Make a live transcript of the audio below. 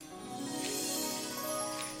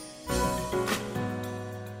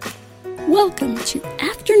Welcome to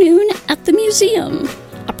Afternoon at the Museum,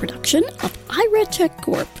 a production of IRA Tech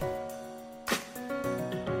Corp.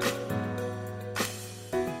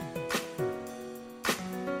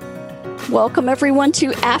 Welcome everyone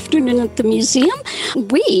to Afternoon at the Museum.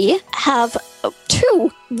 We have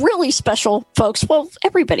two really special folks. Well,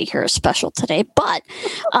 everybody here is special today, but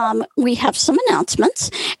we have some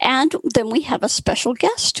announcements, and then we have a special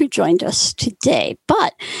guest who joined us today.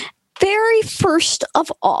 But very first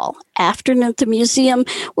of all, Afternoon at the Museum,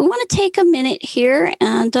 we want to take a minute here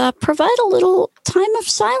and provide a little time of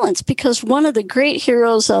silence, because one of the great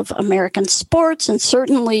heroes of American sports, and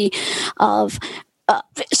certainly of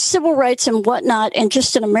civil rights and whatnot, and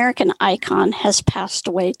just an American icon, has passed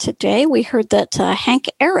away today. We heard that Hank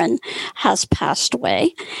Aaron has passed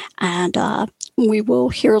away, and we will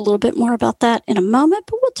hear a little bit more about that in a moment,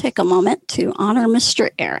 but we'll take a moment to honor Mr.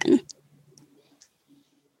 Aaron.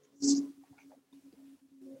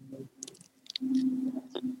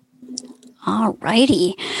 All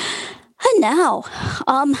righty. And now,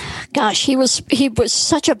 gosh, he was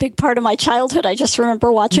such a big part of my childhood. I just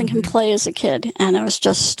remember watching him play as a kid, and it was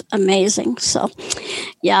just amazing. So,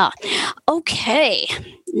 yeah. Okay.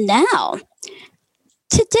 Now,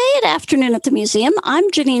 today at Afternoon at the Museum, I'm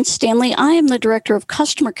Janine Stanley. I am the Director of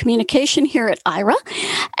Customer Communication here at IRA.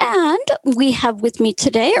 And we have with me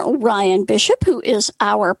today Ryan Bishop, who is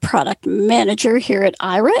our Product Manager here at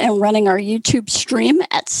IRA and running our YouTube stream,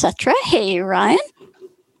 etc. Hey, Ryan.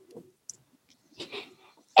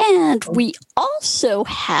 And we also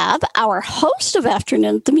have our host of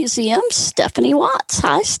Afternoon at the Museum, Stephanie Watts.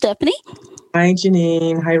 Hi, Stephanie. Hi,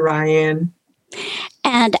 Janine. Hi, Ryan.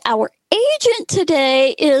 And our agent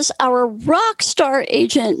today is our rock star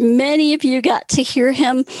agent. Many of you got to hear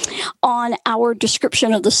him on our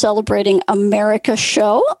Description of the Celebrating America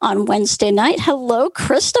show on Wednesday night. Hello,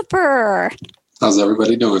 Christopher. How's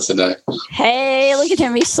everybody doing today? Hey, look at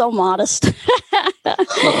him. He's so modest.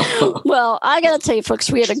 Well, I got to tell you,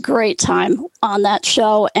 folks, we had a great time on that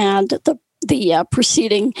show and the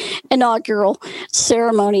preceding inaugural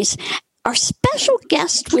ceremonies. Our special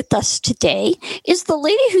guest with us today is the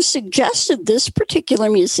lady who suggested this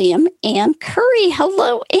particular museum, Ann Curry.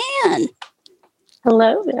 Hello, Ann.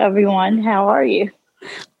 Hello, everyone. How are you?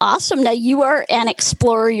 Awesome. Now, you are an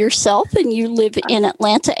explorer yourself, and you live in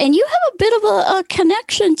Atlanta, and you have a bit of a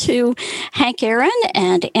connection to Hank Aaron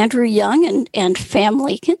and Andrew Young and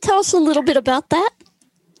family. Can you tell us a little bit about that?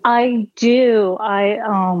 I do.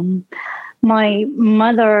 My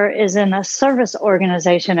mother is in a service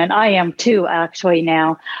organization, and I am too, actually,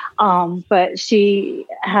 now. But she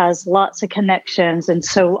has lots of connections, and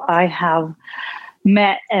so I have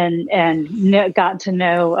met and gotten to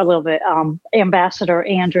know a little bit Ambassador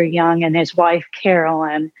Andrew Young and his wife,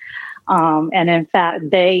 Carolyn. And in fact,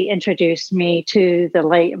 they introduced me to the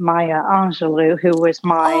late Maya Angelou, who was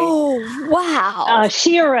my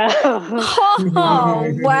Shira.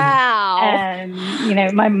 Oh, wow.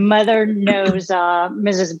 And, my mother knows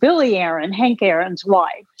Mrs. Billy Aaron, Hank Aaron's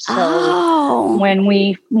wife. So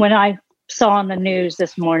when I saw on the news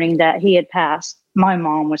this morning that he had passed, my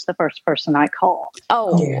mom was the first person I called.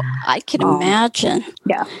 Oh, yeah. I can imagine.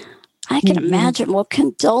 Yeah. I can imagine. Well,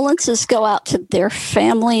 condolences go out to their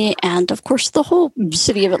family and, of course, the whole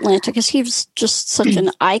city of Atlanta, because he was just such an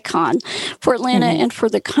icon for Atlanta and for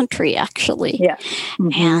the country, actually. Yeah.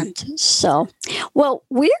 And so, well,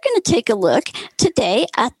 we're going to take a look today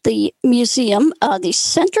at the museum, the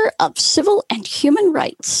Center of Civil and Human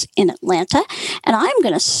Rights in Atlanta. And I'm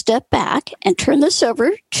going to step back and turn this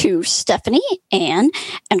over to Stephanie, Ann,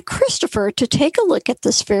 and Christopher to take a look at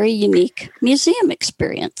this very unique museum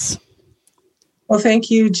experience. Well,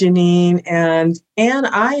 thank you, Janine. And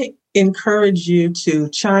I encourage you to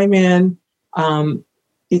chime in.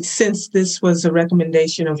 Since this was a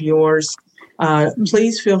recommendation of yours,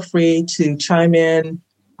 please feel free to chime in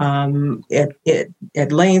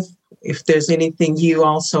at length. If there's anything you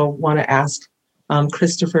also want to ask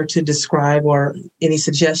Christopher to describe, or any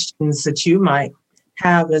suggestions that you might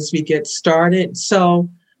have as we get started. So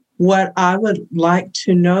what I would like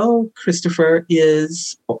to know, Christopher,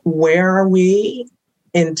 is where are we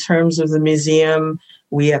in terms of the museum?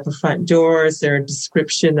 We at the front door. Is there a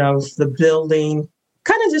description of the building?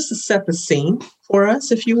 Kind of just to set the scene for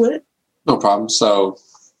us, if you would. No problem. So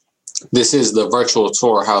this is the virtual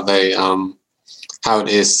tour, how it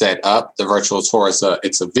is set up. The virtual tour is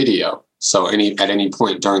it's a video. So at any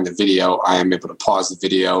point during the video, I am able to pause the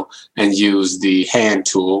video and use the hand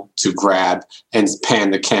tool to grab and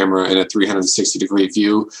pan the camera in a 360-degree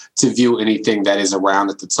view to view anything that is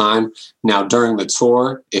around at the time. Now, during the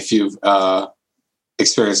tour, if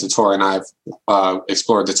experienced the tour and I've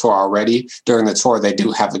explored the tour already. During the tour, they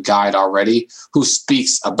do have a guide already who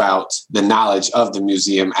speaks about the knowledge of the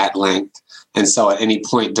museum at length. And so at any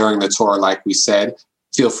point during the tour, like we said,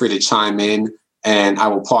 feel free to chime in and I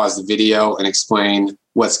will pause the video and explain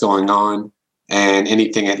what's going on and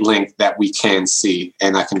anything at length that we can see.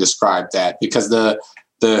 And I can describe that because the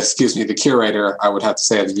curator, I would have to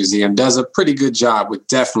say, at the museum does a pretty good job with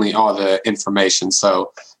definitely all the information.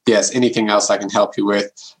 So yes, anything else I can help you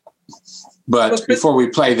with. But before we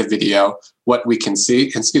play the video, what we can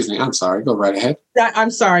see, I'm sorry, go right ahead.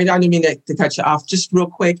 I'm sorry, I didn't mean to cut you off. Just real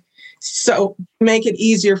quick. So make it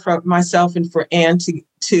easier for myself and for Ann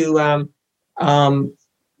to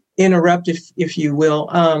interrupt, if you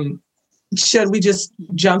will. Should we just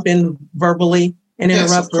jump in verbally and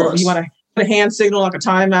interrupt, yes, or you want to put a hand signal like a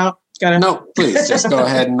timeout? No, please just go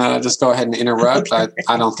ahead and interrupt.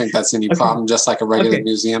 I don't think that's any problem. Just like a regular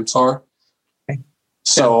museum tour. Okay.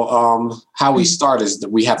 So how we start is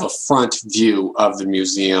that we have a front view of the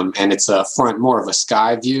museum, and it's a front, more of a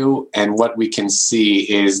sky view. And what we can see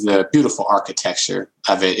is the beautiful architecture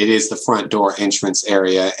of it. It is the front door entrance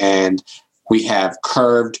area, and we have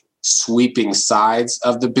curved, sweeping sides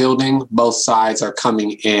of the building. Both sides are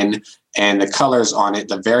coming in, and the colors on it,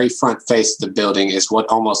 the very front face of the building is what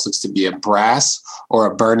almost looks to be a brass or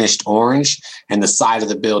a burnished orange. And the side of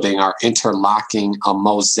the building are interlocking a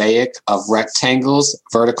mosaic of rectangles,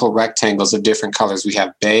 vertical rectangles of different colors. We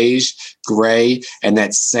have beige, gray, and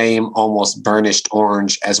that same almost burnished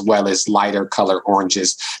orange, as well as lighter color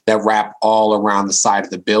oranges that wrap all around the side of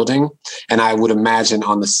the building. And I would imagine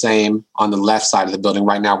on the left side of the building,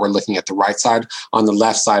 right now we're looking at the right side, on the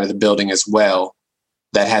left side of the building as well,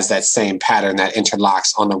 that has that same pattern that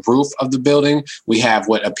interlocks. On the roof of the building, we have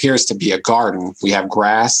what appears to be a garden. We have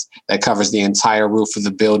grass that covers the entire roof of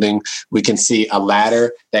the building. We can see a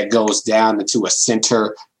ladder that goes down into a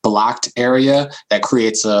center blocked area that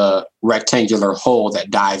creates a rectangular hole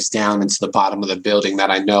that dives down into the bottom of the building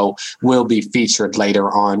that I know will be featured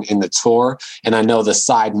later on in the tour. And I know the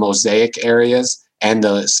side mosaic areas and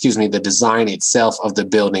the design itself of the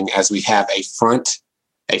building, as we have a front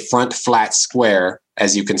flat square,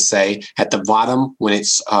 as you can say, at the bottom,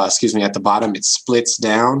 it splits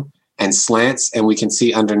down and slants, and we can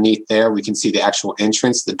see underneath there, we can see the actual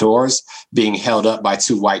entrance, the doors being held up by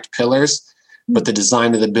two white pillars. But the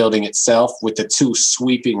design of the building itself, with the two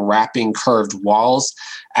sweeping, wrapping, curved walls,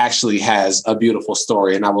 actually has a beautiful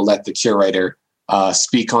story, and I will let the curator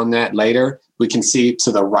speak on that later. We can see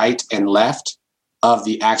to the right and left of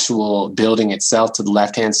the actual building itself, to the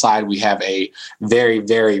left-hand side, we have a very,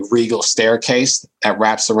 very regal staircase that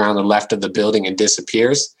wraps around the left of the building and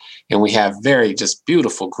disappears. And we have very just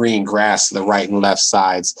beautiful green grass to the right and left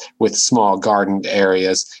sides with small gardened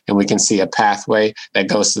areas. And we can see a pathway that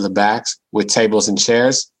goes to the backs with tables and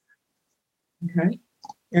chairs. Okay.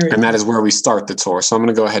 And that is where we start the tour. So I'm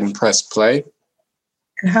going to go ahead and press play.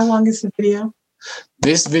 And how long is the video?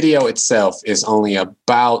 This video itself is only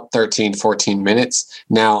about 13, 14 minutes.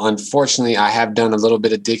 Now, unfortunately, I have done a little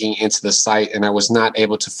bit of digging into the site and I was not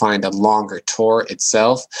able to find a longer tour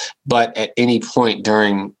itself. But at any point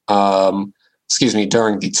during the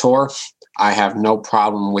tour, I have no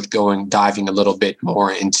problem with diving a little bit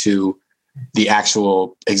more into the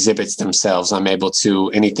actual exhibits themselves. I'm able to,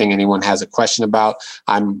 anything anyone has a question about,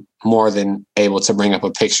 I'm more than able to bring up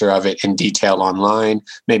a picture of it in detail online,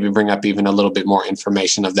 maybe bring up even a little bit more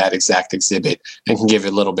information of that exact exhibit and can give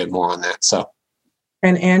it a little bit more on that. So,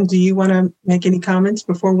 and Ann, do you want to make any comments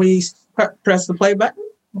before we press the play button?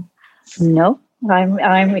 No,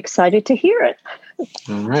 I'm excited to hear it.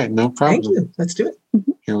 All right, no problem. Thank you. Let's do it.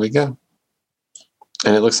 Here we go.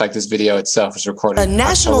 And it looks like this video itself is recorded. The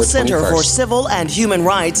National October Center 21st. for Civil and Human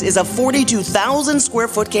Rights is a 42,000 square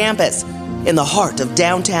foot campus in the heart of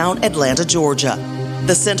downtown Atlanta, Georgia.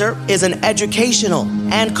 The center is an educational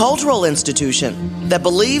and cultural institution that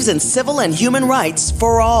believes in civil and human rights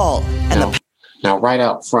for all. Now, right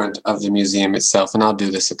out front of the museum itself, and I'll do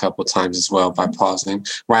this a couple times as well by pausing,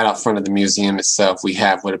 right out front of the museum itself, we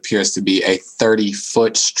have what appears to be a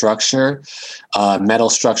 30-foot structure, metal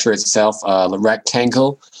structure itself, a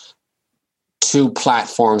rectangle. Two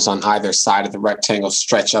platforms on either side of the rectangle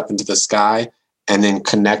stretch up into the sky and then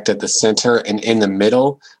connect at the center. And in the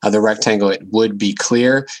middle of the rectangle, it would be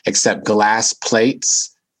clear, except glass plates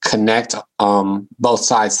connect both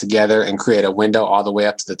sides together and create a window all the way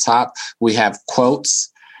up to the top. We have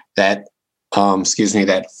quotes that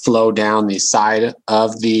that flow down the side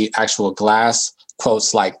of the actual glass.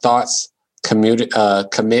 Quotes like thoughts,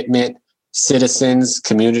 commitment, citizens,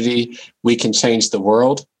 community, we can change the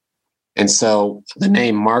world. And so the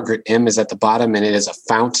name Margaret M is at the bottom, and it is a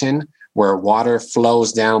fountain where water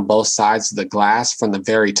flows down both sides of the glass from the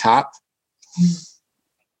very top.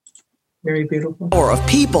 Very beautiful. Power of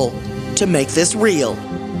people to make this real.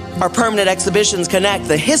 Our permanent exhibitions connect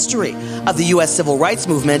the history of the U.S. Civil Rights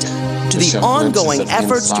Movement to the ongoing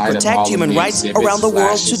efforts to protect human rights around the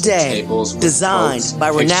world today. Designed by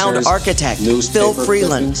renowned architect Phil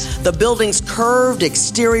Freeland, the building's curved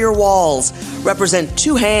exterior walls represent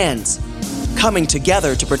two hands coming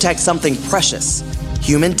together to protect something precious,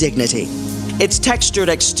 human dignity. Its textured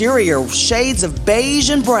exterior shades of beige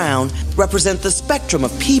and brown represent the spectrum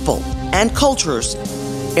of people and cultures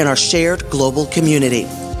in our shared global community.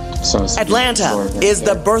 So Atlanta is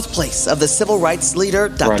the birthplace of the civil rights leader,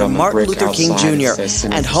 Dr. Martin Luther King Jr.,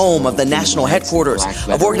 and home of the national headquarters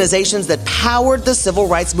of organizations that powered the civil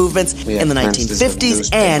rights movements in the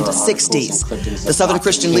 1950s and 60s. The Southern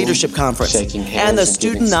Christian Leadership Conference and the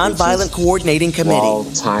Student Nonviolent Coordinating Committee.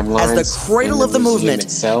 As the cradle of the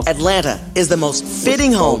movement, Atlanta is the most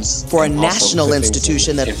fitting home for a national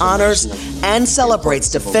institution that honors and celebrates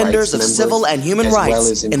defenders of civil and human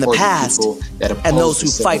rights in the past and those who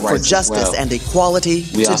fight for justice and equality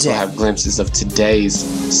today. We also have glimpses of today's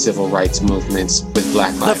civil rights movements with Black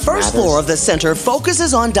Lives Matter. The first floor of the center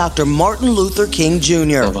focuses on Dr. Martin Luther King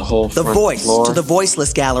Jr., the voice to the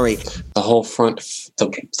voiceless gallery.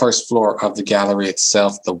 The first floor of the gallery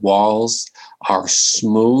itself, the walls are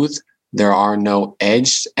smooth. There are no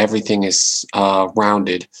edges. Everything is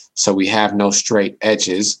rounded, so we have no straight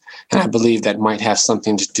edges. And I believe that might have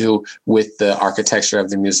something to do with the architecture of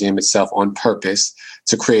the museum itself on purpose,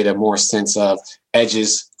 to create a more sense of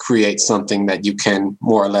edges create something that you can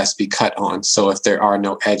more or less be cut on. So if there are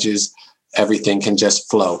no edges, everything can just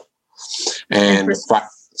flow. And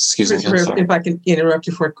excuse me, if I can interrupt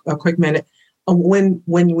you for a quick minute. When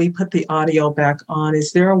we put the audio back on,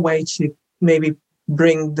 is there a way to maybe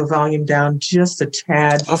bring the volume down just a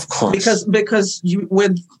tad? Of course. Because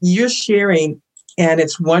you're sharing and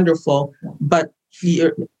it's wonderful, but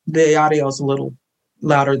the audio is a little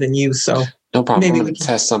louder than you, so no problem. I'm going to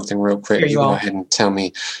test something real quick. You go ahead and tell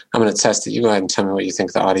me. I'm going to test it. You go ahead and tell me what you think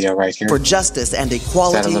of the audio right here. For justice and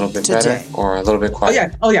equality Is that a little bit today. better or a little bit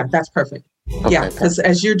quiet? Oh yeah, that's perfect. Okay, yeah, because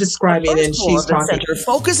as you're describing and she's talking,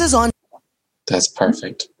 focuses on. That's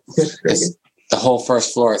perfect. The whole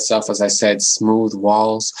first floor itself, as I said, smooth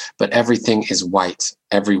walls, but everything is white.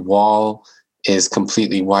 Every wall is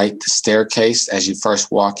completely white. The staircase, as you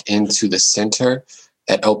first walk into the center,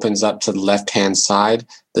 that opens up to the left-hand side.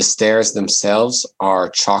 The stairs themselves are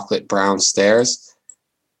chocolate brown stairs.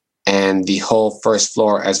 And the whole first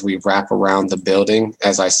floor, as we wrap around the building,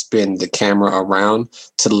 as I spin the camera around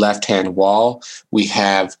to the left-hand wall, we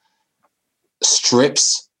have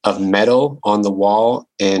strips of metal on the wall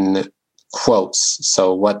in quotes.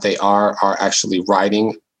 So what they are actually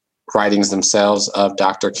writings themselves of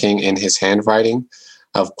Dr. King in his handwriting,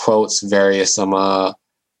 of quotes, various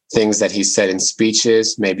things that he said in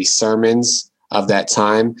speeches, maybe sermons of that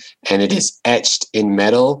time, and it is etched in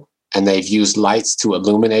metal, and they've used lights to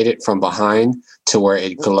illuminate it from behind to where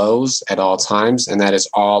it glows at all times, and that is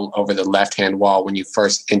all over the left-hand wall when you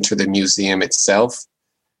first enter the museum itself,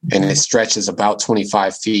 and it stretches about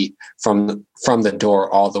 25 feet from the door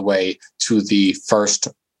all the way to the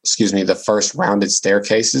first rounded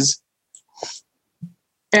staircases.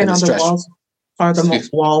 And on the walls? Are the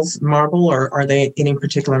walls marble, or are they any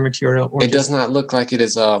particular material? It does not look like it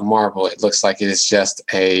is marble. It looks like it is just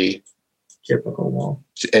a typical wall.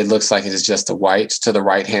 It looks like it is just a white. To the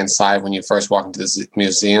right-hand side, when you first walk into this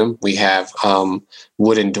museum, we have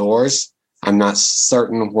wooden doors. I'm not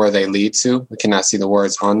certain where they lead to. We cannot see the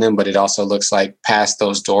words on them, but it also looks like past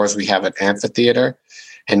those doors, we have an amphitheater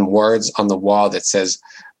and words on the wall that says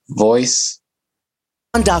voice.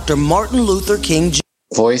 On Dr. Martin Luther King Jr.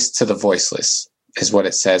 Voice to the voiceless is what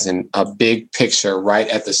it says in a big picture right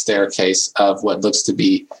at the staircase of what looks to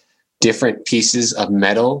be different pieces of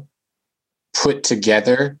metal put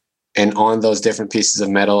together. And on those different pieces of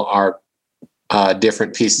metal are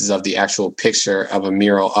different pieces of the actual picture of a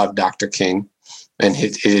mural of Dr. King. And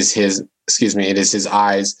it is his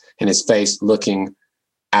eyes and his face looking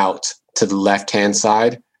out to the left-hand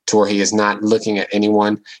side to where he is not looking at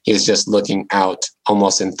anyone. He is just looking out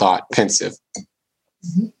almost in thought, pensive.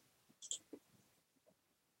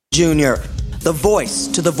 Jr., the voice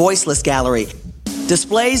to the voiceless gallery,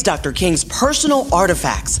 displays Dr. King's personal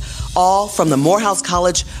artifacts, all from the Morehouse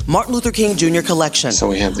College Martin Luther King Jr. collection. So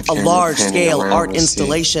we have the a large-scale art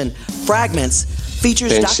installation. Fragments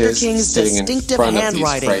features Dr. King's distinctive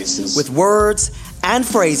handwriting with words and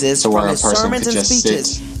phrases from his sermons and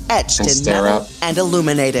speeches etched in metal and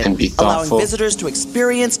illuminated, allowing visitors to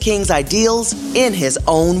experience King's ideals in his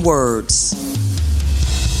own words.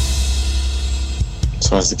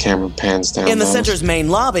 So as the camera pans down In the those, center's main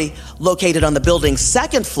lobby, located on the building's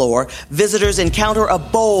second floor, visitors encounter a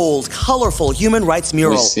bold, colorful human rights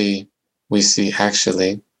mural. we see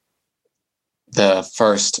actually the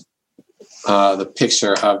first, the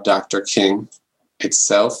picture of Dr. King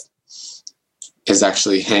itself is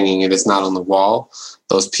actually hanging. It is not on the wall.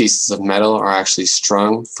 Those pieces of metal are actually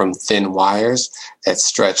strung from thin wires that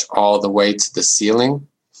stretch all the way to the ceiling.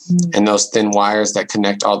 And those thin wires that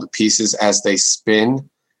connect all the pieces as they spin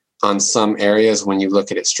on some areas, when you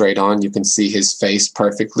look at it straight on, you can see his face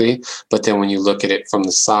perfectly. But then when you look at it from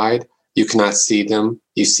the side, you cannot see them.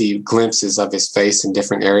 You see glimpses of his face in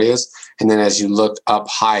different areas. And then as you look up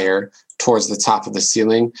higher towards the top of the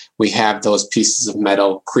ceiling, we have those pieces of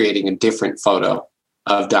metal creating a different photo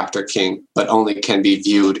of Dr. King, but only can be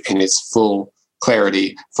viewed in its full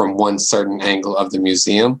clarity from one certain angle of the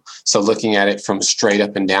museum. So looking at it from straight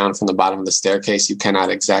up and down from the bottom of the staircase, you cannot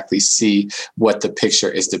exactly see what the picture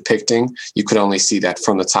is depicting. You could only see that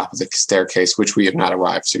from the top of the staircase, which we have not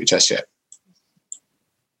arrived to just yet.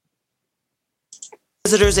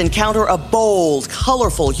 Visitors encounter a bold,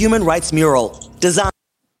 colorful human rights mural designed.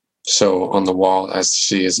 So on the wall, as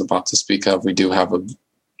she is about to speak of, we do have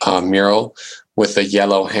a mural with a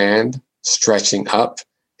yellow hand stretching up.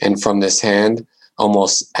 And from this hand,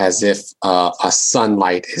 almost as if a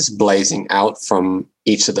sunlight is blazing out from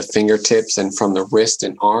each of the fingertips and from the wrist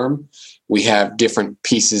and arm. We have different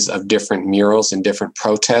pieces of different murals and different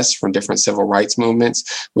protests from different civil rights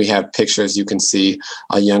movements. We have pictures, you can see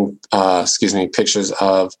pictures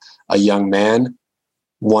of a young man,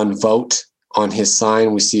 one vote on his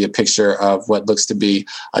sign. We see a picture of what looks to be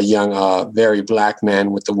a young, very black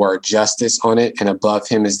man with the word justice on it. And above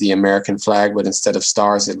him is the American flag, but instead of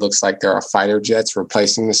stars, it looks like there are fighter jets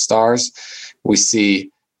replacing the stars. We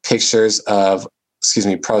see pictures of,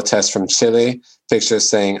 protests from Chile, pictures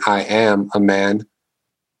saying, "I am a man,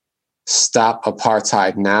 stop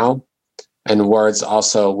apartheid now," and words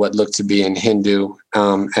also what look to be in Hindu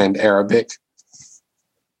and Arabic.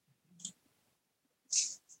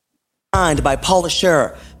 Designed by Paula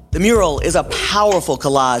Scher, the mural is a powerful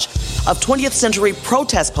collage of 20th century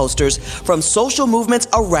protest posters from social movements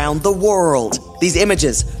around the world. These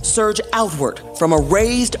images surge outward from a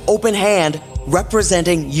raised open hand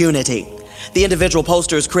representing unity. The individual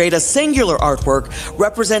posters create a singular artwork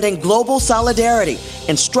representing global solidarity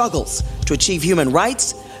in struggles to achieve human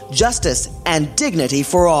rights, justice, and dignity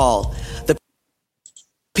for all. The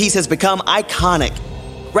piece has become iconic,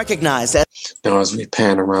 recognized as... Now, as we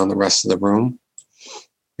pan around the rest of the room,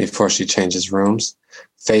 before she changes rooms,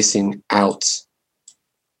 facing out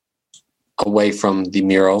away from the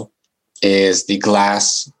mural is the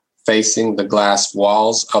glass, facing the glass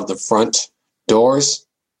walls of the front doors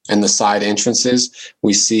and the side entrances.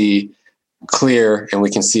 We see clear and we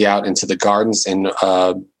can see out into the gardens and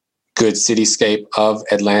good cityscape of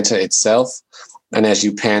Atlanta itself. And as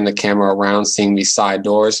you pan the camera around, seeing these side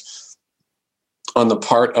doors, on the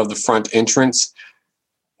part of the front entrance,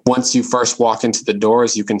 once you first walk into the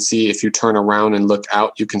doors, you can see, if you turn around and look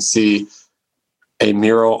out, you can see a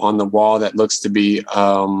mural on the wall that looks to be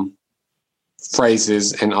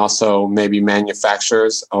phrases and also maybe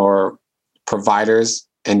manufacturers or providers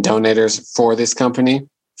and donators for this company,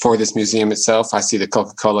 for this museum itself. I see the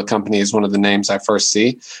Coca-Cola Company is one of the names I first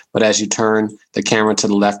see. But as you turn the camera to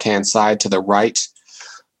the left-hand side, to the right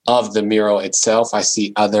of the mural itself, I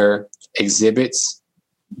see other exhibits,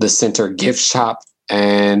 the center gift shop,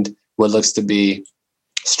 and what looks to be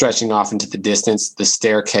stretching off into the distance, the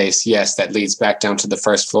staircase, yes, that leads back down to the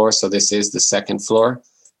first floor. So this is the second floor,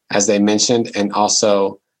 as they mentioned, and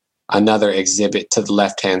also another exhibit to the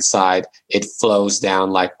left-hand side. It flows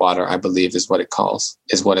down like water, I believe is what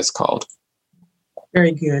it's called.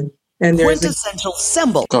 Very good. And there's quintessential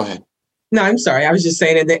symbol. Go ahead. No, I'm sorry. I was just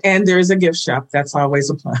saying at the end, there is a gift shop. That's always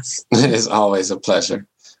a plus. It is always a pleasure.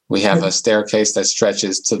 We have a staircase that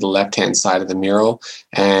stretches to the left-hand side of the mural,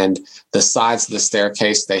 and the sides of the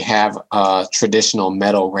staircase, they have traditional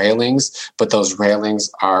metal railings, but those railings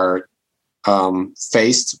are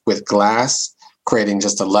faced with glass, creating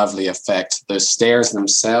just a lovely effect. The stairs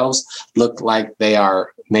themselves look like they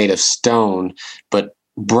are made of stone, but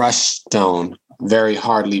brushed stone, very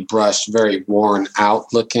hardly brushed, very worn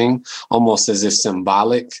out looking, almost as if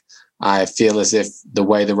symbolic. I feel as if the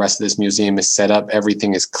way the rest of this museum is set up,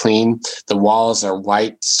 everything is clean. The walls are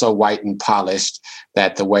white, so white and polished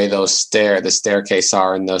that the way the staircase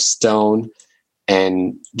are in the stone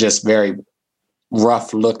and just very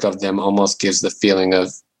rough look of them almost gives the feeling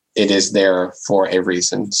of it is there for a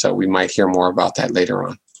reason. So we might hear more about that later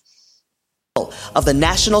on. Of the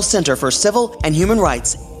National Center for Civil and Human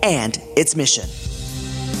Rights and its mission.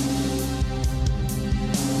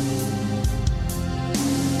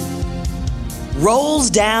 rolls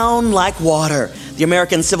down like water. The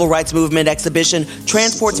American Civil Rights Movement exhibition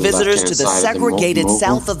transports visitors to the segregated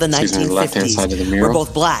South of the 1950s, where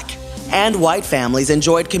both black and white families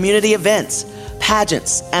enjoyed community events,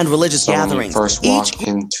 pageants, and religious gatherings. When you first walk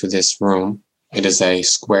into this room, it is a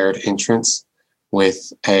squared entrance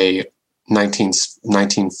with a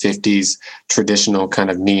 1950s traditional kind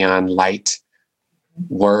of neon light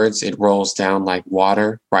words. It rolls down like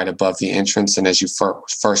water right above the entrance. And as you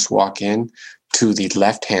first walk in, to the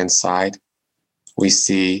left-hand side, we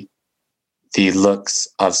see the looks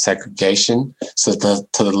of segregation. So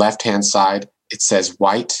to the left-hand side, it says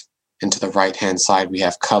white, and to the right-hand side, we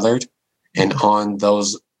have colored. And on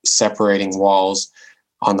those separating walls,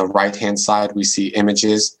 on the right-hand side, we see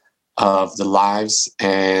images of the lives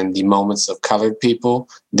and the moments of colored people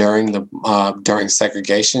during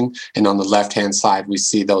segregation. And on the left-hand side, we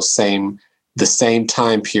see the same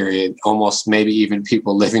time period, almost maybe even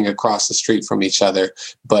people living across the street from each other,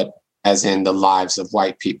 but as in the lives of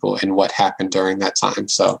white people and what happened during that time.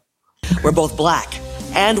 So, where both black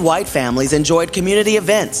and white families enjoyed community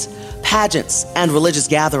events, pageants, and religious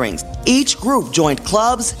gatherings. Each group joined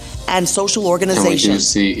clubs and social organizations. And we do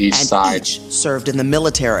see each side served in the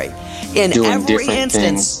military. In every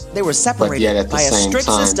instance, they were separated by a strict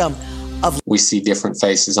system of... We see different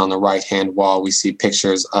faces on the right-hand wall. We see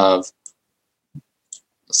pictures of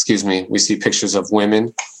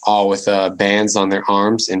women, all with bands on their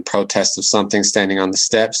arms in protest of something, standing on the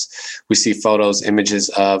steps. We see photos, images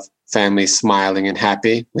of families smiling and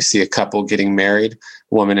happy. We see a couple getting married,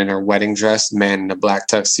 a woman in her wedding dress, man in a black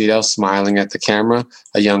tuxedo smiling at the camera,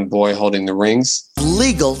 a young boy holding the rings.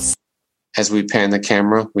 Legal. As we pan the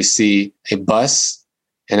camera, we see a bus,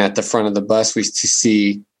 and at the front of the bus, we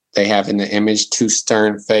see they have in the image two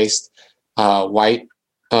stern-faced white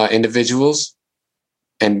individuals.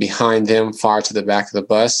 And behind them, far to the back of the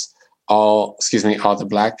bus, all the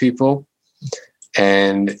black people.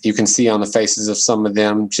 And you can see on the faces of some of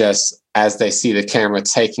them, just as they see the camera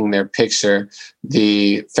taking their picture,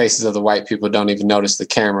 the faces of the white people don't even notice the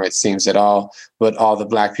camera, it seems, at all. But all the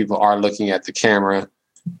black people are looking at the camera,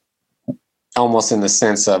 almost in the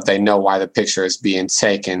sense of they know why the picture is being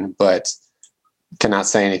taken, but cannot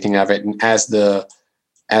say anything of it. And as the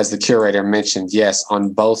curator mentioned, yes,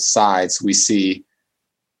 on both sides, we see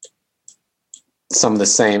some of the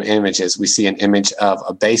same images. We see an image of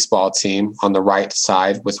a baseball team on the right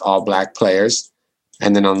side with all black players.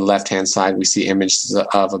 And then on the left-hand side, we see images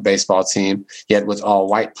of a baseball team, yet with all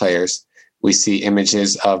white players. We see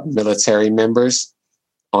images of military members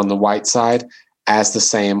on the white side, as the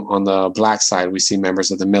same on the black side. We see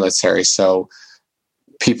members of the military. So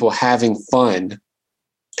people having fun,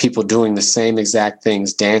 people doing the same exact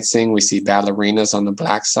things, dancing. We see ballerinas on the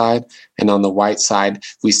black side, and on the white side,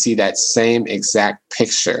 we see that same exact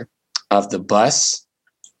picture of the bus,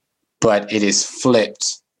 but it is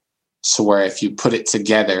flipped. So where if you put it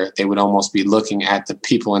together, they would almost be looking at the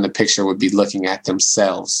people in the picture would be looking at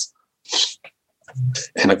themselves.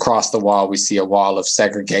 And across the wall, we see a wall of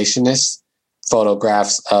segregationists,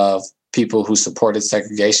 photographs of people who supported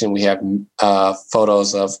segregation. We have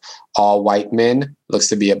photos of all white men. Looks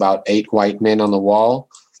to be about 8 white men on the wall.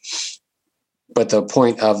 But the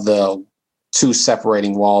point of the two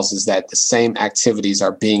separating walls is that the same activities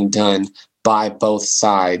are being done by both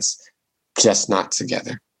sides, just not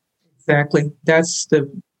together. Exactly. That's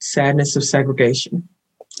the sadness of segregation.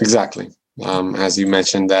 Exactly. As you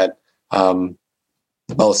mentioned, that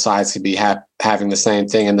both sides could be having the same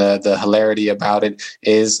thing. And the hilarity about it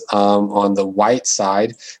is on the white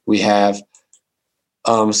side, we have,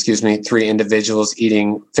 3 individuals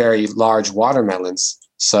eating very large watermelons.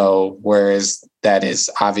 So whereas that is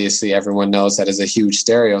obviously everyone knows that is a huge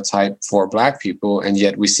stereotype for black people, and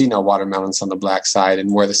yet we see no watermelons on the black side.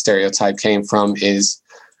 And where the stereotype came from is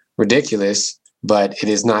ridiculous, but it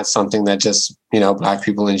is not something that just, black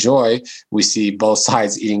people enjoy. We see both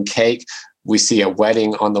sides eating cake. We see a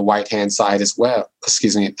wedding on the right-hand side as well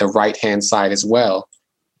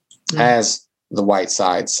as the white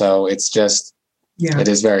side. So it's just, It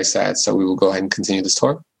is very sad. So we will go ahead and continue this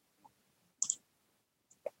tour.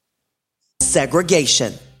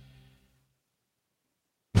 Segregation.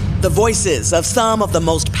 The voices of some of the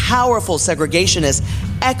most powerful segregationists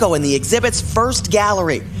echo in the exhibit's first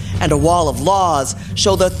gallery, and a wall of laws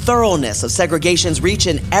show the thoroughness of segregation's reach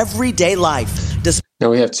in everyday life. Now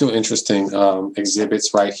we have 2 interesting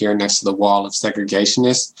exhibits right here next to the wall of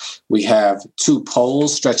segregationists. We have 2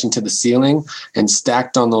 poles stretching to the ceiling, and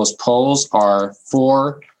stacked on those poles are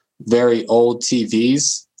 4 very old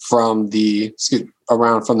TVs from the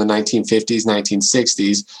 1950s,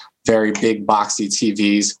 1960s, very big boxy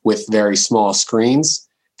TVs with very small screens.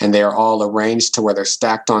 and they are all arranged to where they're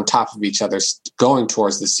stacked on top of each other, going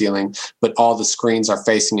towards the ceiling, but all the screens are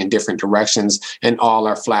facing in different directions, and all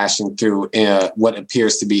are flashing through what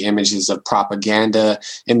appears to be images of propaganda,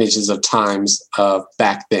 images of times of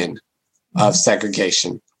back then, of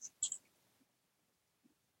segregation.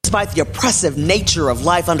 Despite the oppressive nature of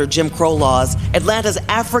life under Jim Crow laws, Atlanta's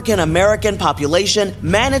African American population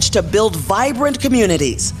managed to build vibrant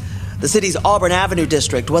communities. The city's Auburn Avenue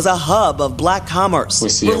district was a hub of black commerce,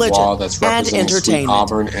 religion, and entertainment.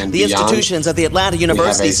 Auburn and the beyond. Institutions of the Atlanta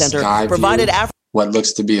University Center provided what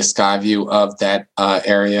looks to be a sky view of that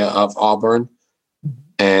area of Auburn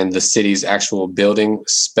and the city's actual building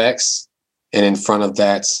specs. And in front of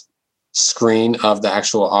that screen of the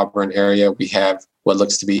actual Auburn area, we have what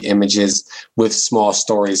looks to be images with small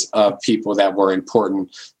stories of people that were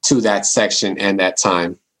important to that section and that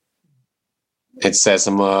time. It says,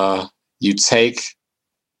 you take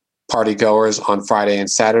party goers on Friday and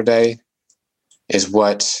Saturday is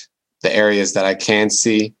what the areas that I can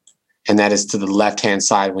see. And that is to the left-hand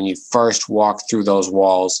side. When you first walk through those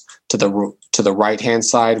walls to the right-hand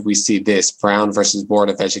side, we see this Brown versus Board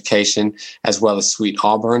of Education, as well as Sweet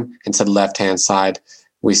Auburn. And to the left-hand side,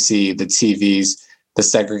 we see the TVs, the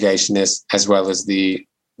segregationists, as well as the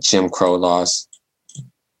Jim Crow laws.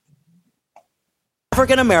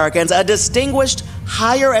 African Americans a distinguished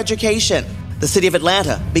higher education. The city of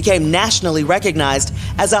Atlanta became nationally recognized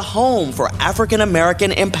as a home for African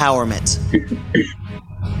American empowerment.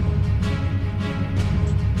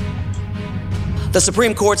 The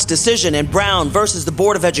Supreme Court's decision in Brown versus the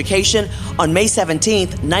Board of Education on May 17,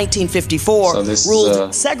 1954,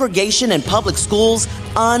 ruled segregation in public schools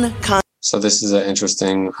unconstitutional. So this is an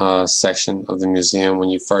interesting section of the museum. When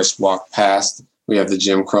you first walk past, we have the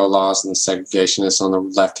Jim Crow laws and the segregationists on the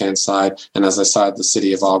left-hand side, and as I said, the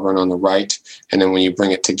city of Auburn on the right. And then when you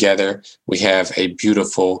bring it together, we have a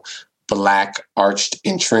beautiful black arched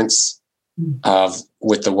entrance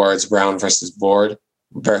with the words Brown versus Board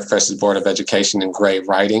of Education in gray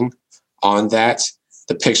writing on that.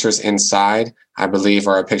 The pictures inside, I believe,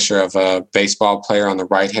 are a picture of a baseball player on the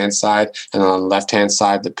right-hand side, and on the left-hand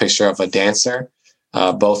side, the picture of a dancer,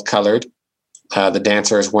 both colored. The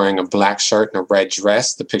dancer is wearing a black shirt and a red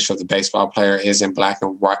dress. The picture of the baseball player is in black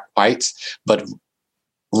and white, but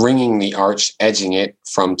ringing the arch, edging it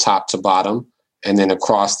from top to bottom, and then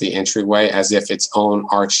across the entryway as if its own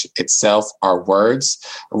arch itself are words,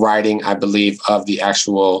 writing, I believe, of the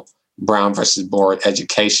actual Brown versus Board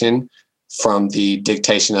Education from the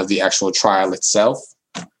dictation of the actual trial itself.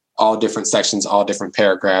 All different sections, all different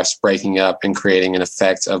paragraphs breaking up and creating an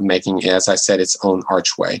effect of making, as I said, its own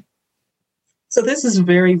archway. So this is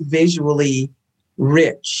very visually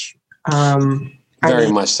rich. Very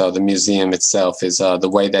much so. The museum itself is the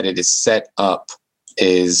way that it is set up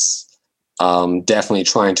is definitely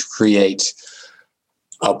trying to create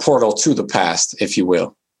a portal to the past, if you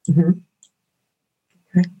will. Mm-hmm.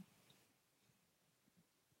 Okay.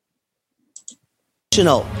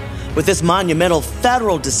 With this monumental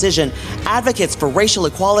federal decision, advocates for racial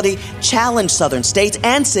equality challenge Southern states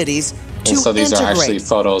and cities to so these integrate, are actually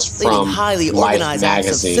photos from highly Life organized acts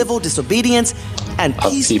of magazine civil disobedience and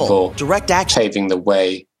peaceful direct action, paving the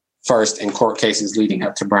way first in court cases leading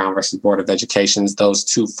up to Brown versus Board of Education. Those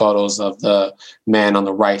two photos of the man on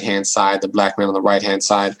the right-hand side, the black man on the right-hand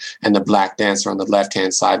side, and the black dancer on the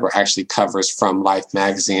left-hand side were actually covers from Life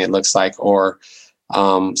magazine, it looks like, or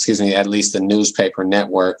at least the newspaper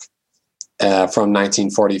network. From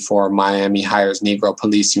 1944, Miami hires Negro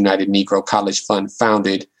Police, United Negro College Fund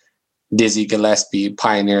founded, Dizzy Gillespie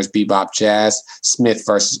pioneers bebop jazz, Smith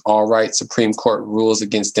versus Allwright, Supreme Court rules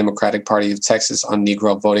against Democratic Party of Texas on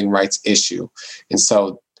Negro voting rights issue. And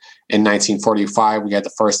so in 1945, we had the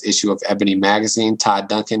first issue of Ebony magazine, Todd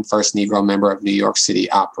Duncan, first Negro member of New York City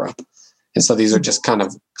Opera. And so these are just kind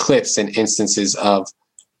of clips and instances of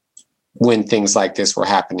when things like this were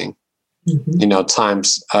happening. Mm-hmm.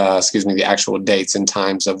 Times, the actual dates and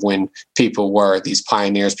times of when people were these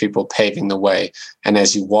pioneers, people paving the way. And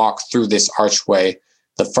as you walk through this archway,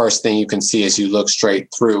 the first thing you can see as you look straight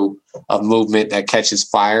through a movement that catches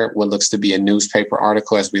fire, what looks to be a newspaper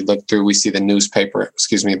article. As we look through, we see the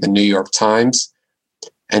the New York Times,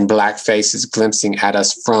 and black faces glimpsing at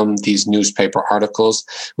us from these newspaper articles.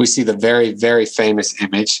 We see the very, very famous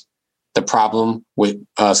image, the problem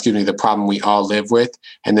we all live with.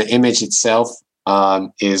 And the image itself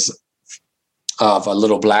is of a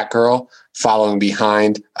little black girl following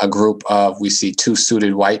behind a group of, we see two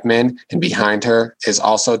suited white men, and behind her is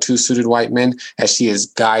also two suited white men as she is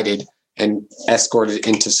guided and escorted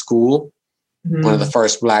into school. Mm-hmm. One of the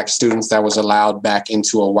first black students that was allowed back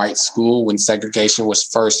into a white school when segregation was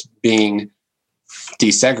first being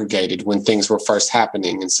desegregated when things were first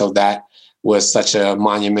happening. And so that was such a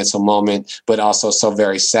monumental moment, but also so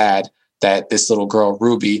very sad that this little girl,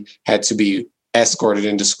 Ruby, had to be escorted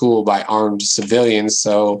into school by armed civilians.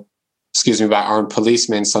 By armed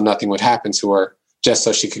policemen, so nothing would happen to her, just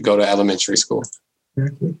so she could go to elementary school.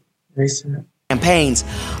 Exactly. Very sad. Campaigns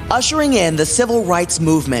ushering in the civil rights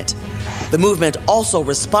movement. The movement also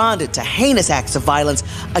responded to heinous acts of violence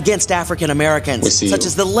against African Americans, such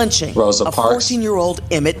as the lynching Rosa of Parks, 14-year-old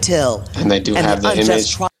Emmett Till. And they do have the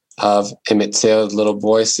image of Emmett Till, the little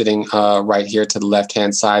boy, sitting right here to the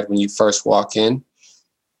left-hand side when you first walk in,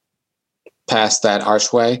 past that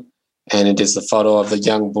archway. And it is the photo of the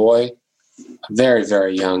young boy, very,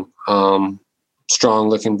 very young,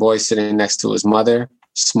 strong-looking boy sitting next to his mother,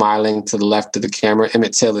 smiling to the left of the camera.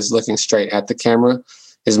 Emmett Till is looking straight at the camera.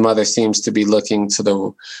 His mother seems to be looking to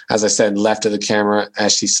the, as I said, left of the camera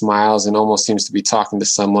as she smiles and almost seems to be talking to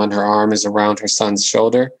someone. Her arm is around her son's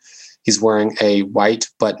shoulder. He's wearing a white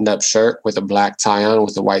buttoned-up shirt with a black tie on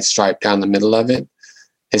with a white stripe down the middle of it.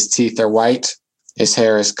 His teeth are white. His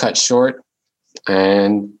hair is cut short,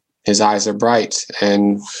 and his eyes are bright.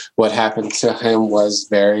 And what happened to him was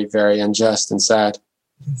very, very unjust and sad.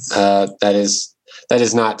 That is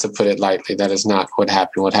not, to put it lightly, that is not what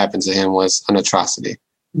happened. What happened to him was an atrocity.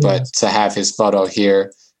 Yes. But to have his photo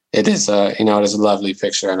here, it is a lovely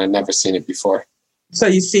picture, and I've never seen it before. So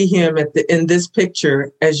you see him in this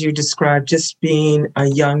picture, as you described, just being a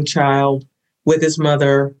young child with his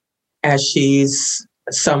mother as she's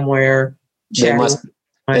somewhere chatting.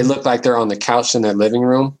 They look like they're on the couch in their living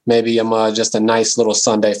room. Maybe just a nice little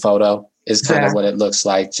Sunday photo is kind of what it looks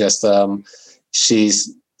like. Just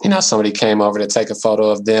she's, somebody came over to take a photo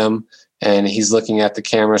of them, and he's looking at the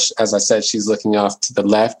camera. As I said, she's looking off to the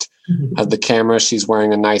left of the camera. She's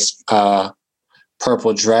wearing a nice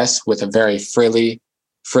purple dress with a very frilly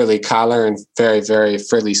collar and very, very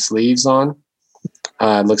frilly sleeves on.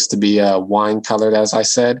 It looks to be wine colored, as I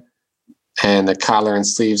said. And the collar and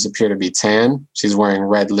sleeves appear to be tan. She's wearing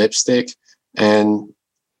red lipstick, and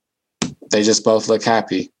they just both look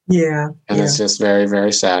happy. Yeah. And it's just very,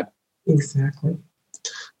 very sad. Exactly.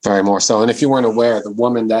 Very more so. And if you weren't aware, the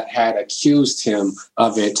woman that had accused him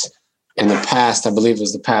of it in the past, I believe it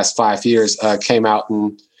was the past 5 years, came out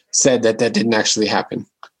and said that didn't actually happen.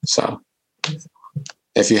 So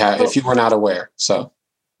if you were not aware. So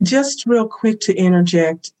just real quick to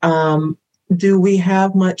interject, do we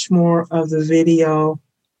have much more of the video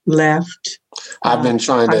left? I've been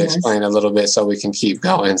trying to explain a little bit so we can keep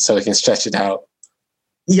going, so we can stretch it out.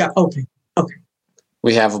 Yeah, okay.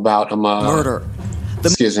 We have about murder.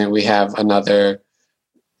 We have another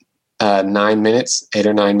 8 or 9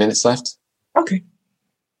 minutes left. Okay.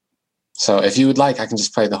 So if you would like, I can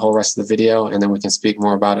just play the whole rest of the video, and then we can speak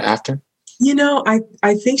more about it after.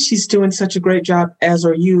 I think she's doing such a great job, as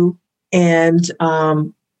are you. And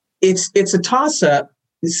it's a toss-up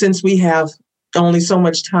since we have only so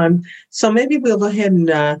much time. So maybe we'll go ahead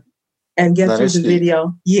and get through the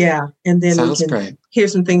video. Yeah. And then we can hear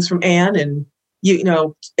some things from Ann. And,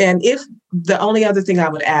 and if the only other thing I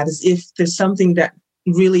would add is if there's something that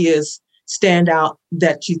really is stand out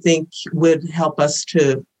that you think would help us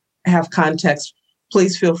to have context,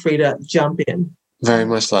 please feel free to jump in. Very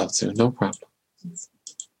much love to. No problem.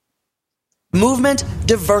 Movement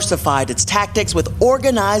diversified its tactics with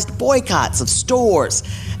organized boycotts of stores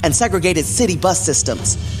and segregated city bus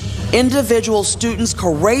systems. Individual students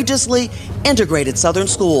courageously integrated Southern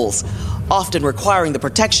schools, often requiring the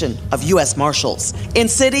protection of U.S. Marshals. In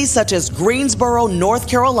cities such as Greensboro, North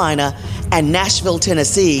Carolina, and Nashville,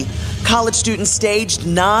 Tennessee, college students staged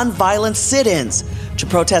nonviolent sit-ins to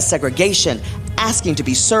protest segregation, asking to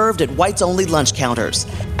be served at whites-only lunch counters.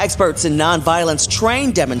 Experts in nonviolence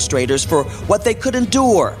trained demonstrators for what they could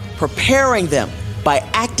endure, preparing them by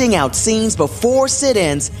acting out scenes before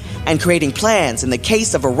sit-ins and creating plans in the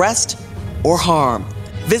case of arrest or harm.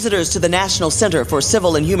 Visitors to the National Center for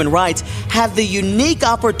Civil and Human Rights have the unique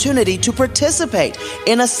opportunity to participate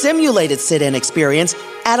in a simulated sit-in experience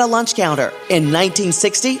at a lunch counter. In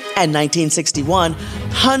 1960 and 1961,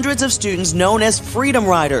 hundreds of students known as Freedom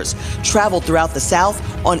Riders traveled throughout the South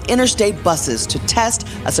on interstate buses to test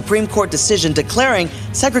a Supreme Court decision declaring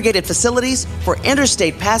segregated facilities for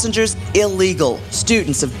interstate passengers illegal.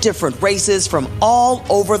 Students of different races from all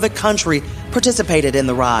over the country participated in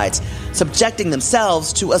the rides, subjecting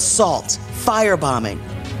themselves to assault, firebombing,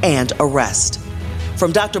 and arrest.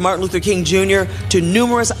 From Dr. Martin Luther King Jr. to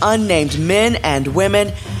numerous unnamed men and women,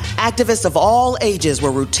 activists of all ages were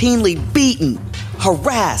routinely beaten,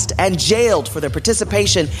 harassed, and jailed for their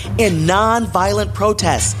participation in nonviolent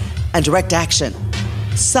protests and direct action.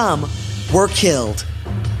 Some were killed.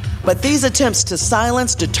 But these attempts to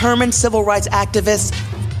silence determined civil rights activists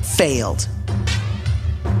failed.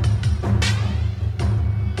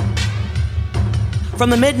 From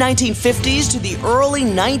the mid-1950s to the early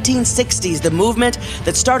 1960s, the movement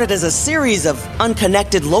that started as a series of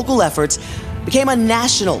unconnected local efforts became a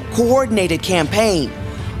national, coordinated campaign.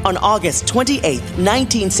 On August 28,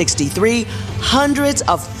 1963, hundreds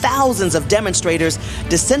of thousands of demonstrators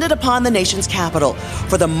descended upon the nation's capital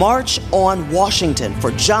for the March on Washington for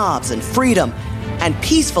jobs and freedom, and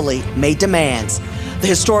peacefully made demands. The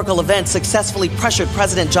historical event successfully pressured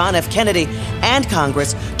President John F. Kennedy and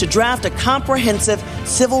Congress to draft a comprehensive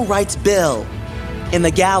civil rights bill. In the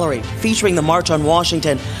gallery featuring the March on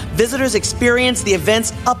Washington, visitors experience the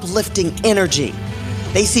event's uplifting energy.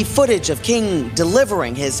 They see footage of King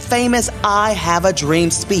delivering his famous "I Have a Dream"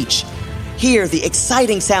 speech, hear the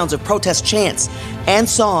exciting sounds of protest chants and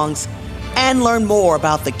songs, and learn more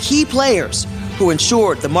about the key players who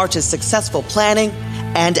ensured the march's successful planning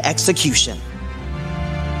and execution.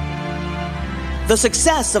 The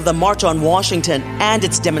success of the March on Washington and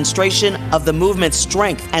its demonstration of the movement's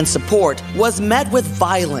strength and support was met with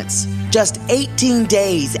violence. Just 18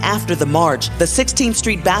 days after the march, the 16th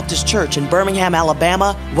Street Baptist Church in Birmingham,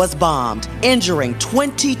 Alabama, was bombed, injuring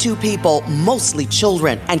 22 people, mostly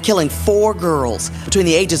children, and killing 4 girls between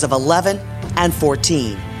the ages of 11 and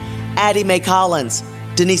 14. Addie Mae Collins,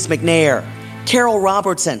 Denise McNair, Carol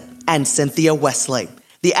Robertson, and Cynthia Wesley.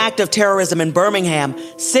 The act of terrorism in Birmingham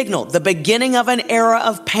signaled the beginning of an era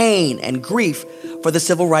of pain and grief for the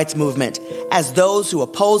civil rights movement, as those who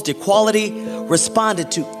opposed equality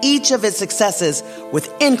responded to each of its successes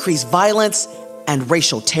with increased violence and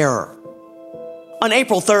racial terror. On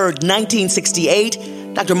April 3rd,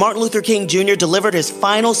 1968, Dr. Martin Luther King Jr. delivered his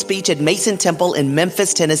final speech at Mason Temple in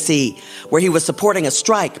Memphis, Tennessee, where he was supporting a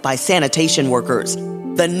strike by sanitation workers.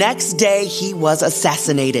 The next day, he was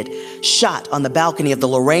assassinated, shot on the balcony of the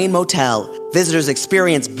Lorraine Motel. Visitors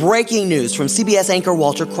experienced breaking news from CBS anchor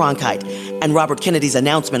Walter Cronkite and Robert Kennedy's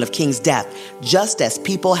announcement of King's death, just as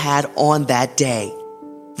people had on that day.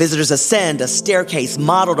 Visitors ascend a staircase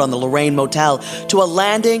modeled on the Lorraine Motel to a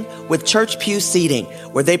landing with church pew seating,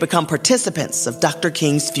 where they become participants of Dr.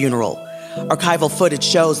 King's funeral. Archival footage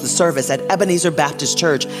shows the service at Ebenezer Baptist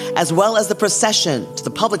Church, as well as the procession to the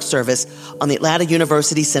public service on the Atlanta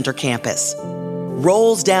University Center campus.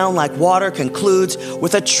 Rolls Down Like Water concludes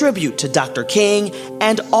with a tribute to Dr. King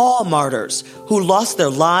and all martyrs who lost their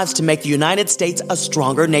lives to make the United States a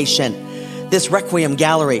stronger nation. This Requiem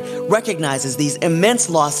Gallery recognizes these immense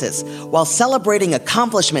losses while celebrating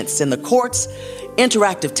accomplishments in the courts.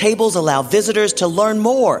 Interactive tables allow visitors to learn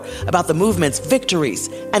more about the movement's victories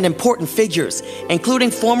and important figures,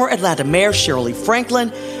 including former Atlanta Mayor Shirley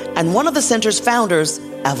Franklin and one of the center's founders,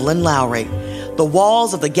 Evelyn Lowry. The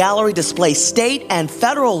walls of the gallery display state and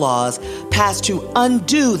federal laws passed to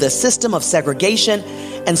undo the system of segregation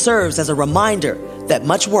and serves as a reminder that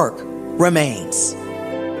much work remains.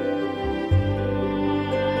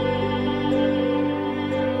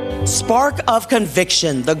 Spark of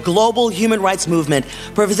Conviction, the global human rights movement,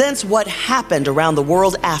 presents what happened around the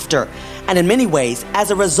world after, and in many ways,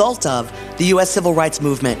 as a result of, the U.S. Civil Rights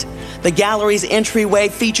Movement. The gallery's entryway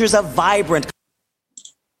features a vibrant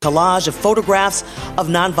collage of photographs of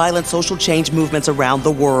nonviolent social change movements around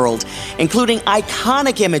the world, including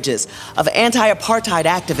iconic images of anti-apartheid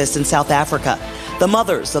activists in South Africa, the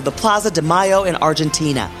mothers of the Plaza de Mayo in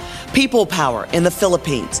Argentina, People Power in the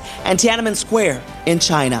Philippines, and Tiananmen Square in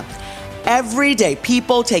China. Everyday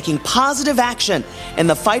people taking positive action in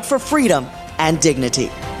the fight for freedom and dignity.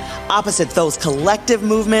 Opposite those collective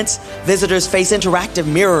movements, visitors face interactive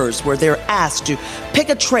mirrors where they're asked to pick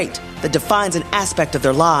a trait that defines an aspect of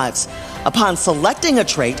their lives. Upon selecting a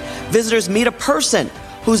trait, visitors meet a person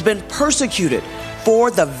who's been persecuted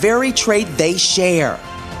for the very trait they share.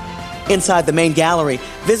 Inside the main gallery,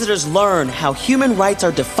 visitors learn how human rights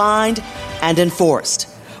are defined and enforced,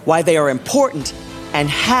 why they are important, and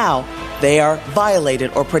how they are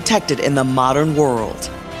violated or protected in the modern world.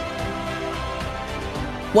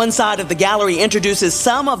 One side of the gallery introduces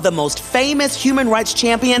some of the most famous human rights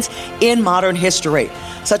champions in modern history,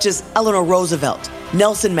 such as Eleanor Roosevelt,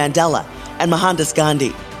 Nelson Mandela, and Mohandas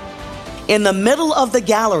Gandhi. In the middle of the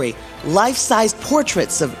gallery, life-size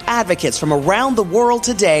portraits of advocates from around the world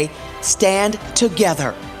today stand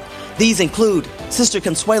together. These include Sister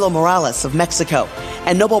Consuelo Morales of Mexico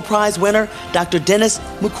and Nobel Prize winner Dr. Denis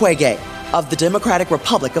Mukwege of the Democratic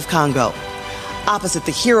Republic of Congo. Opposite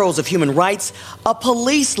the heroes of human rights, a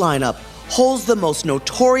police lineup holds the most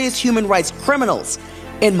notorious human rights criminals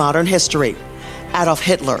in modern history: Adolf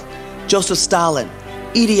Hitler, Joseph Stalin,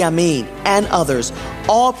 Idi Amin, and others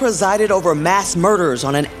all presided over mass murders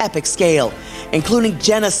on an epic scale, including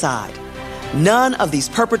genocide. None of these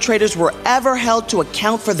perpetrators were ever held to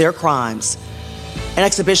account for their crimes. An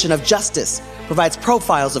exhibition of justice provides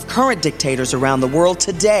profiles of current dictators around the world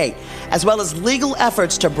today, as well as legal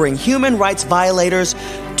efforts to bring human rights violators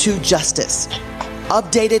to justice.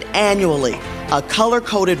 Updated annually, a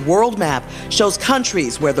color-coded world map shows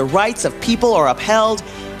countries where the rights of people are upheld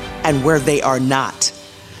and where they are not.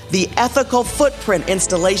 The Ethical Footprint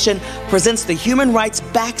installation presents the human rights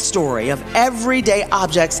backstory of everyday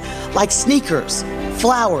objects like sneakers,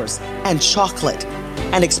 flowers, and chocolate,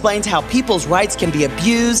 and explains how people's rights can be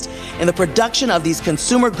abused in the production of these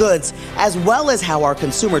consumer goods, as well as how our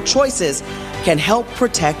consumer choices can help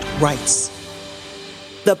protect rights.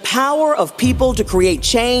 The power of people to create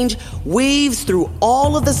change weaves through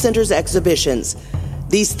all of the center's exhibitions.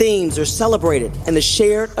 These themes are celebrated in the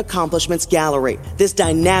Shared Accomplishments Gallery. This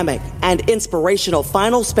dynamic and inspirational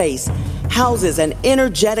final space houses an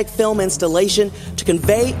energetic film installation to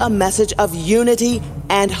convey a message of unity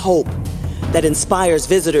and hope that inspires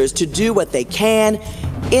visitors to do what they can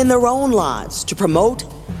in their own lives to promote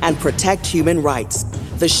and protect human rights.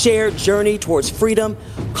 The shared journey towards freedom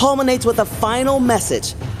culminates with a final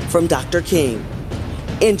message from Dr. King.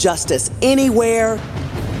 Injustice anywhere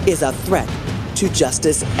is a threat to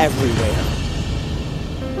justice everywhere.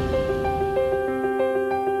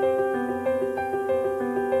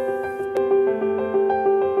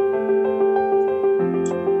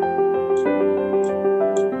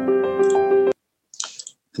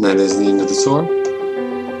 And that is the end of the tour.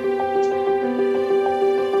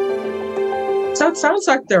 So it sounds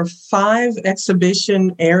like there are 5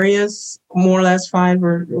 exhibition areas, more or less 5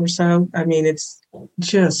 or so. I mean, it's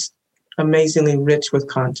just amazingly rich with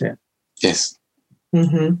content. Yes.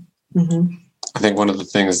 Mm-hmm. Mm-hmm. I think one of the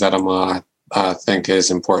things that I think is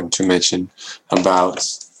important to mention about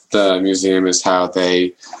the museum is how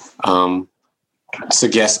they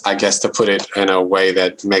suggest, I guess, to put it in a way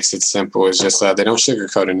that makes it simple, is just they don't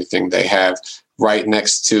sugarcoat anything. They have right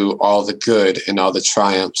next to all the good and all the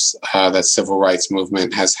triumphs that civil rights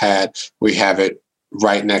movement has had, we have it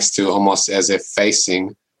right next to, almost as if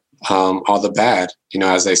facing all the bad. You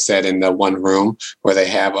know, as they said in the one room where they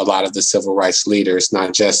have a lot of the civil rights leaders,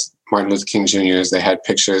 not just Martin Luther King Jr.'s, they had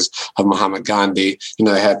pictures of Muhammad Gandhi, you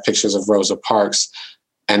know, they had pictures of Rosa Parks.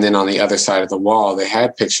 And then on the other side of the wall, they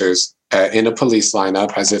had pictures in a police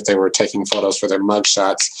lineup as if they were taking photos for their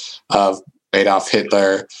mugshots of Adolf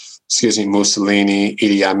Hitler, Mussolini,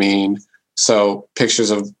 Idi Amin. So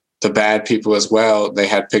pictures of the bad people as well. They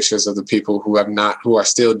had pictures of the people who are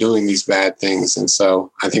still doing these bad things. And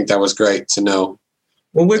so I think that was great to know.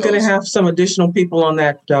 Well, we're going to have some additional people on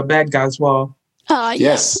that bad guys wall.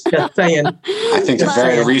 Yes. Just saying. I think a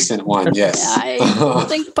very recent one, yes. I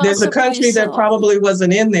think there's a country that probably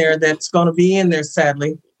wasn't in there that's going to be in there,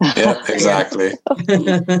 sadly. Yep, exactly.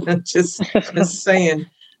 just saying,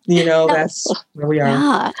 you know, that's where we are.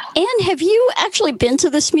 Yeah. Anne, have you actually been to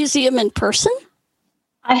this museum in person?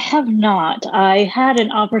 I have not. I had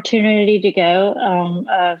an opportunity to go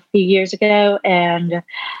a few years ago, and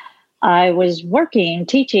I was working,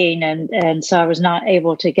 teaching, and so I was not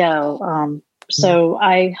able to go. So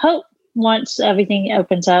I hope once everything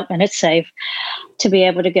opens up and it's safe to be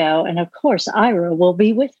able to go. And of course, Ira will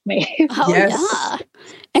be with me. Oh, yes. Yeah.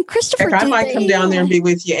 And Christopher, I might come down there and be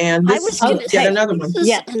with you, Anne. I was going to get another one.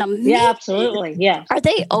 Yeah, absolutely. Yeah. Are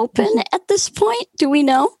they open at this point? Do we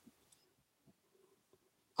know?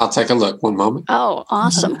 I'll take a look. One moment. Oh,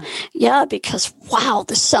 awesome. Yeah, because, wow,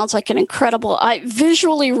 this sounds like an incredible,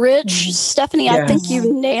 visually rich. Stephanie, I think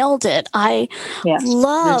you nailed it. I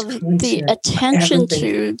love the attention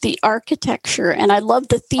to the architecture, and I love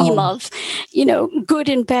the theme of, you know, good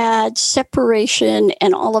and bad, separation,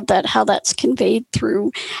 and all of that, how that's conveyed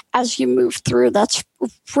through as you move through. That's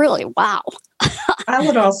really, wow. I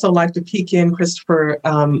would also like to peek in, Christopher,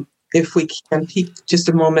 if we can peek just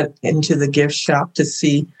a moment into the gift shop to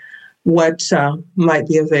see what might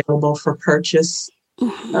be available for purchase.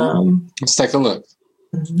 Let's take a look.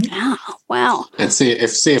 Yeah, wow. And see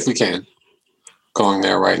if we can. Going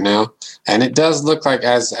there right now. And it does look like,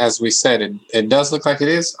 as we said, it does look like it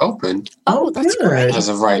is open. Oh, that's great. As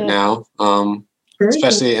of right now.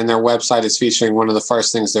 Especially in their website is featuring, one of the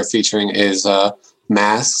first things they're featuring is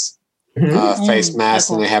masks. Face masks,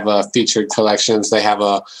 and they have featured collections. They have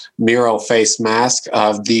a mural face mask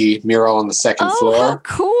of the mural on the second floor. Oh, how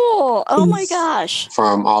cool. Oh my gosh.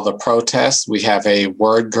 From all the protests, we have a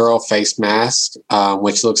Word Girl face mask,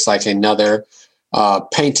 which looks like another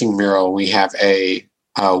painting mural. We have a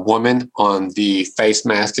woman on the face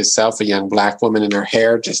mask itself, a young Black woman in her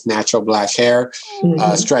hair, just natural Black hair,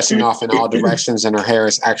 stretching off in all directions. And her hair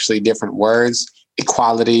is actually different words: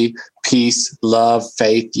 equality, peace, love,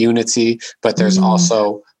 faith, unity. But there's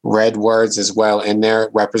also red words as well in there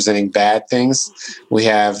representing bad things. We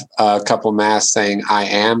have a couple masks saying "I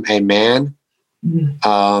am a man,"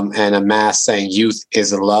 and a mask saying "Youth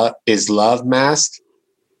is love" mask,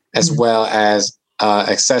 as well as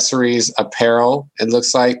accessories, apparel, it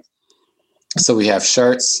looks like. So we have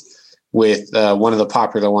shirts with one of the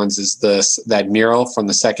popular ones is that mural from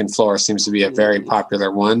the second floor seems to be a very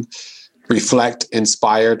popular one. Reflect,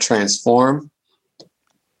 inspire, transform.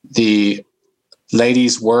 The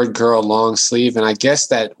ladies' word girl long sleeve. And I guess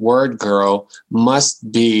that word girl must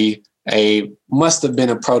have been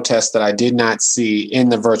a protest that I did not see in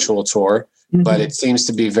the virtual tour, but it seems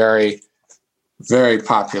to be very, very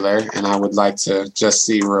popular. And I would like to just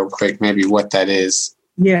see real quick maybe what that is.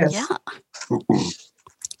 Yes. Yeah.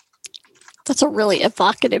 That's a really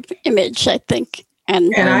evocative image, I think.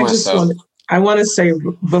 And I just want to say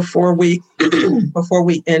before we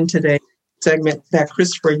end today's segment that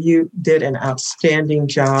Christopher, you did an outstanding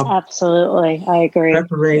job. Absolutely. I agree.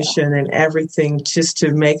 Preparation and everything just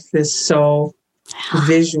to make this so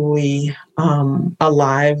visually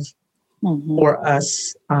alive for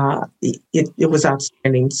us. It was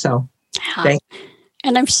outstanding. So thank you.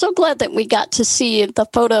 And I'm so glad that we got to see the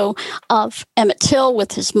photo of Emmett Till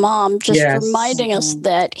with his mom, just reminding us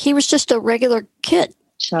that he was just a regular kid.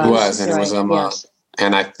 He was, and it was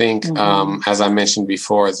and I think, as I mentioned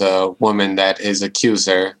before, the woman that his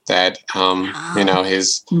accuser, that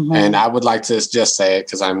and I would like to just say it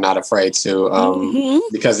because I'm not afraid to,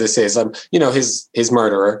 because this is his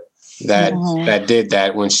murderer that did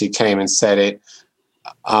that when she came and said it.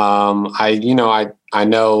 I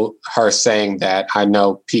know her saying that. I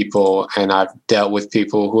know people, and I've dealt with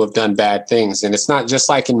people who have done bad things. And it's not just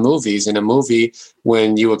like in movies. In a movie,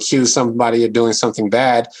 when you accuse somebody of doing something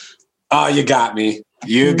bad, oh, you got me.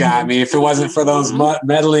 You got me. If it wasn't for those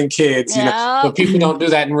meddling kids, but people don't do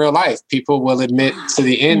that in real life. People will admit to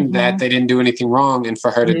the end that they didn't do anything wrong. And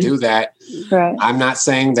for her to do that, I'm not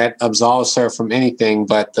saying that absolves her from anything,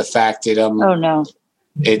 but the fact that,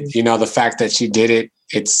 the fact that she did it,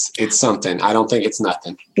 it's something. I don't think it's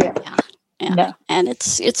nothing. And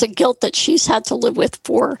it's a guilt that she's had to live with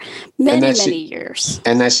for many years,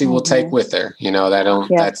 and that she will take with her.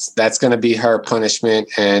 That's going to be her punishment.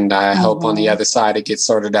 And I hope on the other side it gets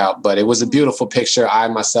sorted out. But it was a beautiful picture. I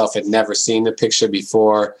myself had never seen the picture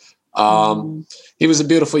before. He was a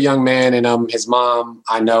beautiful young man, and his mom.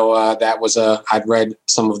 I know I'd read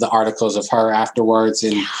some of the articles of her afterwards,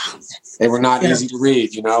 and they were not easy to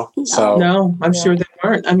read. So no, I'm sure they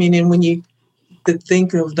weren't. I mean, and when you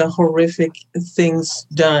think of the horrific things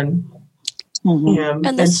done,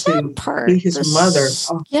 and the sad part, his mother.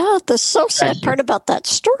 The so sad part about that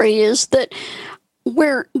story is that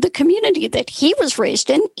where the community that he was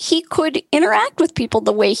raised in, he could interact with people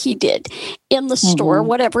the way he did in the store,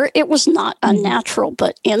 whatever. It was not unnatural,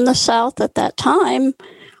 but in the South at that time,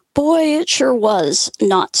 boy, it sure was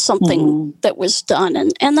not something that was done.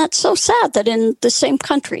 And that's so sad that in the same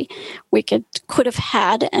country, we could have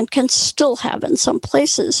had and can still have in some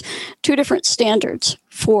places two different standards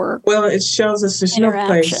for it shows us there's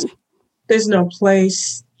no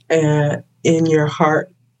place in your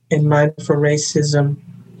heart and mind for racism.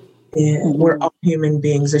 We're all human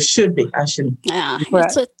beings. It should be.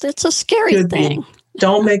 It's a scary thing.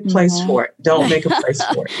 Don't make place for it. Don't make a place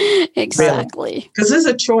for it. Exactly. Because there's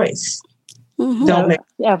a choice. Don't make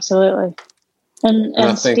absolutely.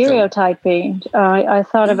 And stereotyping. I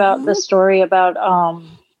thought about the story about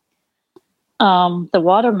the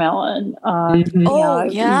watermelon.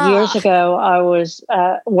 Years ago, I was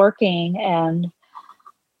working, and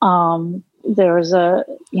there was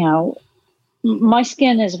my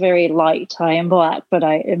skin is very light. I am Black, but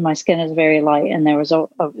my skin is very light. And there was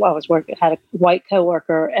had a white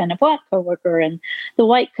coworker and a Black coworker, and the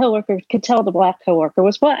white coworker could tell the Black coworker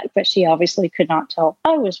was Black, but she obviously could not tell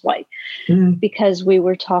I was white because we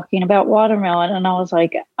were talking about watermelon. And I was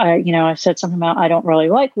like, I said something about I don't really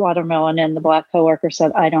like watermelon, and the Black coworker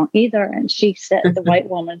said I don't either. And she said, the white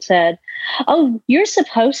woman said, "Oh, you're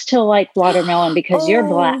supposed to like watermelon because you're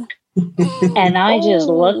Black." And I just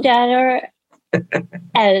looked at her.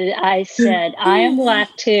 And I said, I am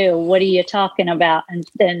Black too. What are you talking about? And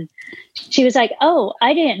then she was like, oh,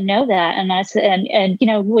 I didn't know that. And I said, and you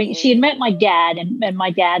know, when she had met my dad, and my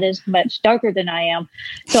dad is much darker than I am.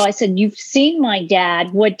 So I said, you've seen my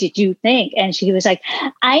dad. What did you think? And she was like,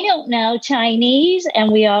 I don't know Chinese.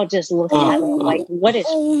 And we all just looked at her like, what is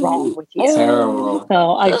wrong with you? Terrible.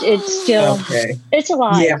 So it's still, it's a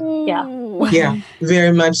lot. Yeah,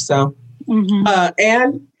 very much so.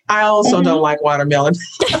 And I also don't like watermelon.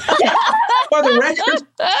 For the record,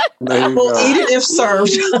 I will eat it if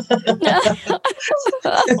served.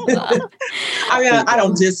 I mean, I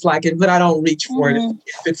don't dislike it, but I don't reach for it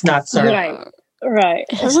if it's not served. Right.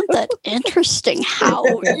 Isn't that interesting how,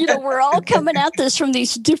 we're all coming at this from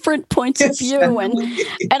these different points of view. And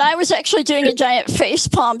I was actually doing a giant face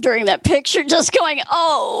palm during that picture, just going,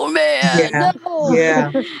 oh, man.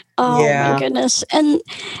 My goodness. And,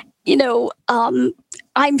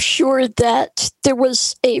 I'm sure that there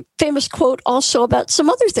was a famous quote also about some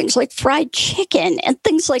other things like fried chicken and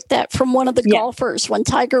things like that from one of the golfers when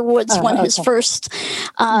Tiger Woods won his first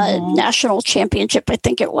national championship, I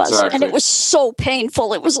think it was. Exactly. And it was so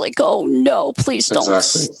painful. It was like, oh, no, please don't.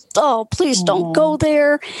 Exactly. Oh, please don't go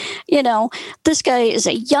there. This guy is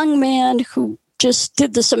a young man who just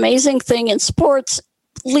did this amazing thing in sports.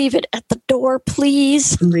 Leave it at the door,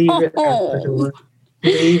 please. Leave it at the door.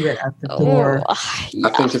 Leave it at the door. I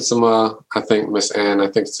think it's I think Miss Ann, I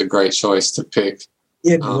think it's a great choice to pick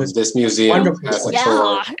this museum as a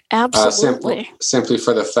tour. Absolutely. Simply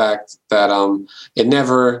for the fact that it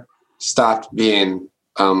never stopped being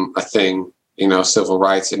a thing. Civil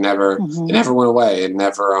rights. It never went away. It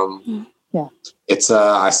never. It's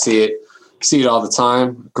I see it all the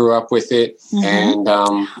time. Grew up with it, and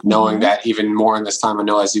knowing that even more in this time. I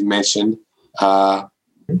know, as you mentioned.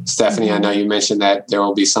 Stephanie, I know you mentioned that there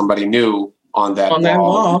will be somebody new on that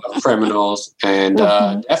wall of criminals, and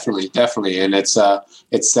definitely. And it's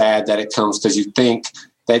sad that it comes because you think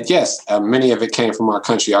that, yes, many of it came from our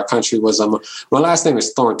country. Our country was, my last name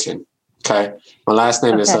is Thornton. Okay. My last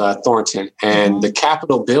name is Thornton, and the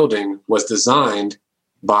Capitol building was designed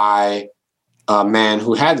by a man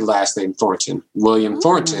who had the last name Thornton, William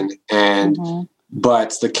Thornton.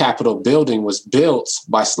 But the Capitol building was built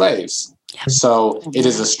by slaves. So it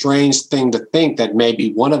is a strange thing to think that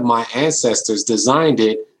maybe one of my ancestors designed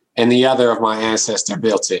it and the other of my ancestor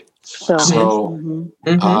built it. So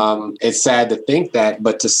it's sad to think that,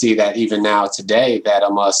 but to see that even now today that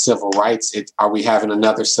civil rights, are we having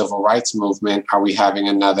another civil rights movement? Are we having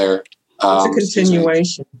another? It's a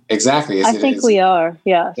continuation. Exactly. I think we are.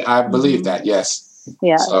 Yeah. I believe that. Yes.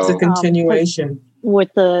 Yeah. So, it's a continuation.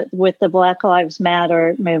 With the Black Lives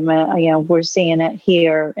Matter movement, we're seeing it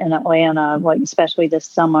here in Atlanta, like especially this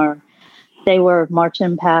summer. They were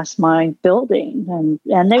marching past my building,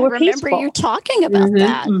 and they were peaceful. I remember you talking about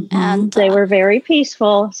that, and they were very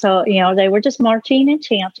peaceful. So they were just marching and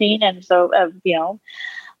chanting, and so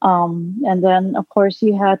and then of course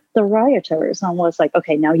you had the rioters, and was like,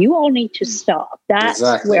 okay, now you all need to stop. That's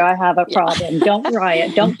where I have a problem. Don't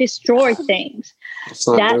riot. Don't destroy things.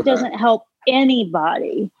 That doesn't help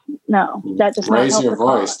anybody. No, that does not raise help your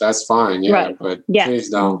voice. That's fine. Yeah, but please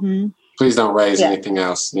don't. Please don't raise anything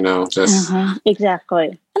else. Just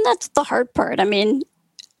exactly. And that's the hard part. I mean,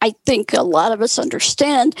 I think a lot of us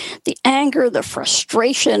understand the anger, the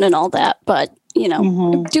frustration, and all that, but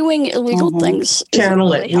doing illegal things.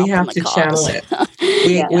 Channel it. We have to channel it.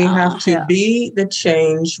 We have to be the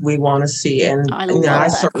change we want to see. And I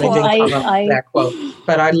certainly didn't come up with that quote,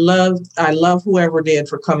 but I love whoever did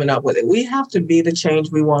for coming up with it. We have to be the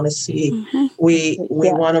change we want to see. We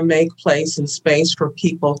want to make place and space for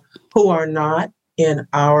people who are not in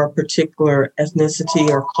our particular ethnicity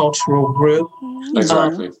or cultural group.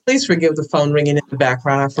 Exactly. Please forgive the phone ringing in the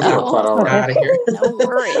background. I forget we're out of here. No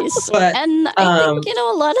worries. And I think, a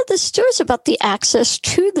lot of this too is about the access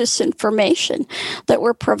to this information that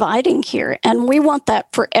we're providing here. And we want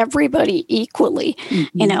that for everybody equally.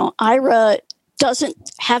 IRA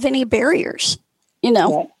doesn't have any barriers,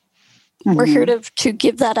 We're here to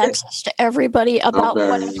give that access to everybody about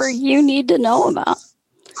whatever you need to know about.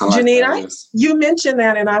 Janine, you mentioned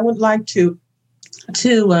that, and I would like to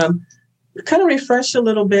kind of refresh a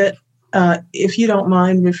little bit, if you don't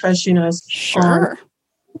mind refreshing us. Sure.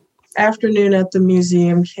 Afternoon at the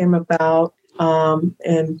museum came about,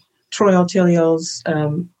 and Troy Otelio's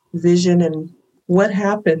vision and what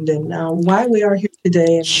happened and why we are here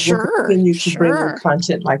today, and we'll continue to bring you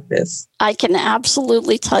content like this. I can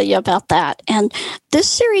absolutely tell you about that. And this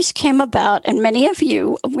series came about, and many of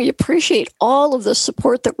you, we appreciate all of the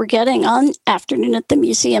support that we're getting on Afternoon at the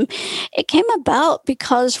Museum. It came about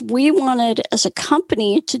because we wanted, as a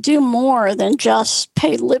company, to do more than just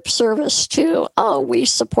pay lip service to, we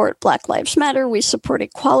support Black Lives Matter, we support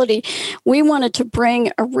equality. We wanted to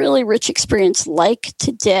bring a really rich experience like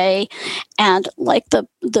today and like the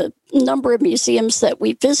number of museums that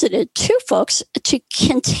we visited to folks to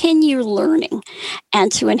continue learning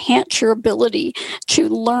and to enhance your ability to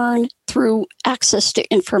learn through access to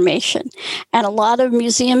information. And a lot of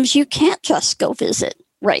museums you can't just go visit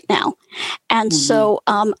right now. And so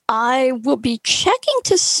I will be checking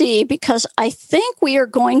to see, because I think we are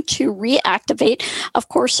going to reactivate, of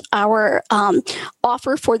course, our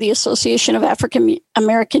offer for the Association of African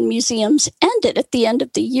American Museums ended at the end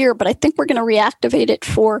of the year, but I think we're going to reactivate it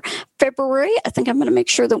for February. I think I'm going to make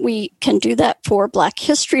sure that we can do that for Black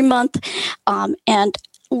History Month and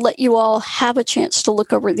let you all have a chance to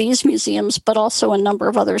look over these museums, but also a number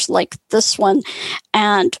of others like this one.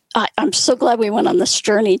 And I'm so glad we went on this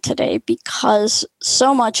journey today, because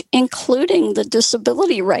so much, including the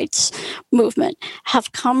disability rights movement,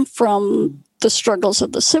 have come from the struggles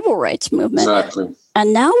of the civil rights movement. Exactly.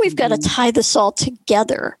 And now we've got to tie this all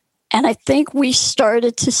together. And I think we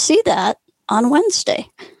started to see that on Wednesday.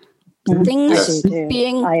 Things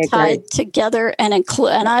being tied together and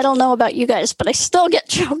include, and I don't know about you guys, but I still get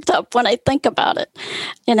choked up when I think about it,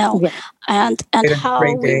 and how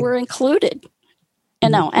we were included,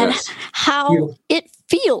 and how it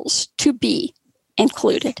feels to be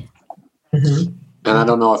included. And I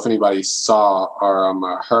don't know if anybody saw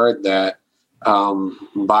or heard that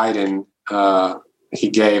Biden he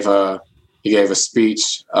gave a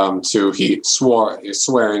speech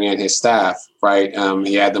swearing in his staff, right?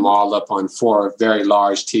 He had them all up on 4 very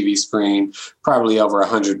large TV screen, probably over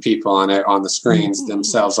 100 people on it, on the screens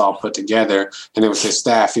themselves all put together. And it was his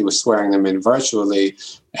staff. He was swearing them in virtually.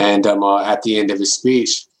 And at the end of his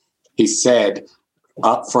speech, he said,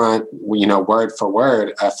 up front, word for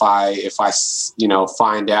word, if I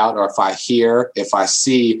find out, or if I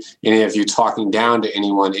see any of you talking down to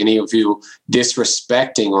anyone, any of you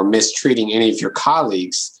disrespecting or mistreating any of your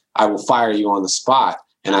colleagues, I will fire you on the spot.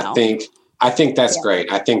 And I think that's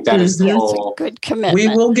great. I think that is the whole good commitment. We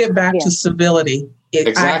will get back to civility.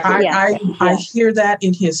 Exactly. I hear that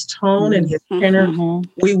in his tone and his tenor.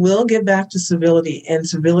 We will get back to civility, and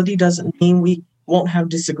civility doesn't mean we won't have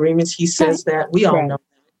disagreements. He says that. We all know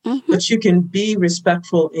that. But you can be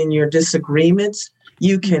respectful in your disagreements.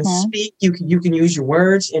 You can speak. You can use your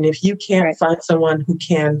words. And if you can't find someone who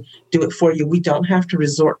can do it for you, we don't have to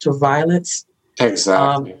resort to violence.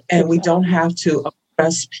 Exactly. And we don't have to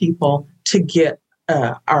oppress people to get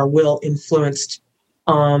our will influenced.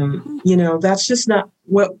 That's just not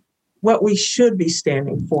what we should be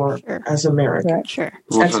standing for as Americans. Sure.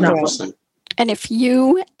 That's 100%. not what. And if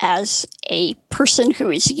you, as a person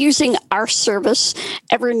who is using our service,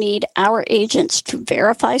 ever need our agents to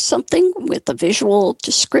verify something with a visual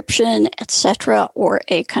description, etc., or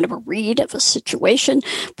a kind of a read of a situation,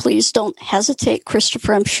 please don't hesitate.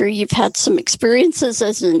 Christopher, I'm sure you've had some experiences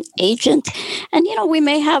as an agent. And, we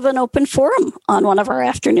may have an open forum on one of our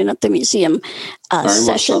Afternoon at the Museum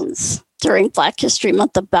sessions during Black History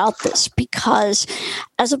Month about this, because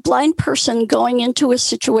as a blind person going into a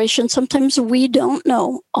situation, sometimes we don't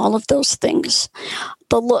know all of those things.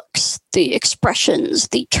 The looks, the expressions,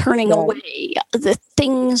 the turning away, the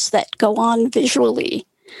things that go on visually.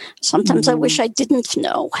 Sometimes I wish I didn't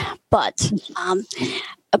know, but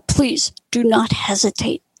please do not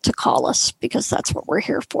hesitate to call us, because that's what we're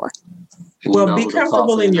here for. Well, be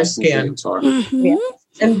comfortable in your skin.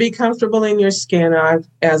 And be comfortable in your skin. I've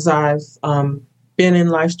been in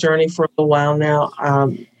life's journey for a while now,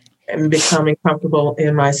 and becoming comfortable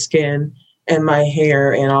in my skin and my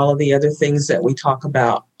hair and all of the other things that we talk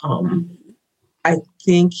about. I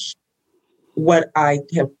think what I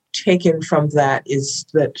have taken from that is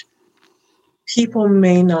that people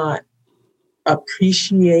may not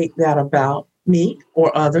appreciate that about me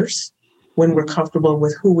or others when we're comfortable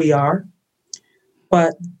with who we are,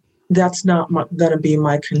 but that's not going to be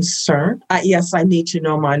my concern. Yes, I need to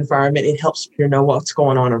know my environment. It helps me to know what's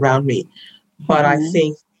going on around me. But I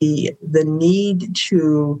think the need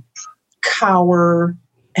to cower,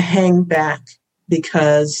 hang back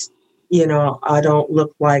because, I don't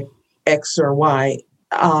look like X or Y.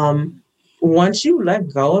 Once you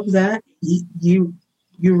let go of that, you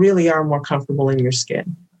really are more comfortable in your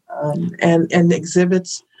skin. And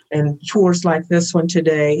exhibits and tours like this one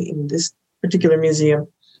today in this particular museum,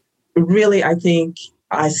 really, I think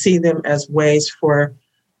I see them as ways for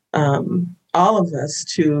all of us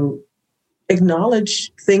to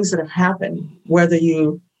acknowledge things that have happened, whether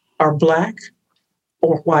you are Black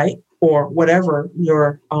or white or whatever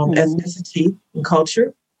your ethnicity and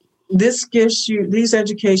culture. This gives you, these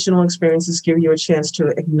educational experiences give you a chance to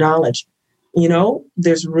acknowledge,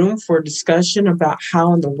 there's room for discussion about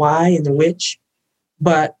how and the why and the which,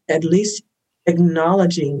 but at least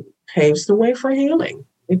acknowledging paves the way for healing.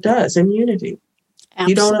 It does, and unity. Absolutely.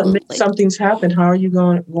 You don't admit something's happened. How are you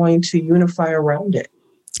going to unify around it?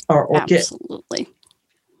 Absolutely.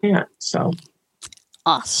 Yeah, so.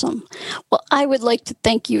 Awesome. Well, I would like to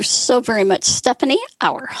thank you so very much, Stephanie,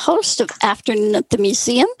 our host of Afternoon at the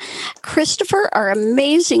Museum. Christopher, our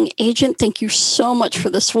amazing agent, thank you so much for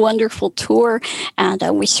this wonderful tour. And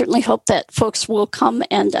we certainly hope that folks will come.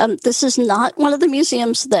 And this is not one of the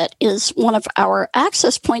museums that is one of our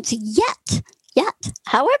access points yet.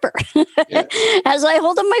 However, as I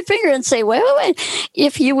hold up my finger and say, wait,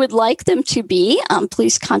 if you would like them to be,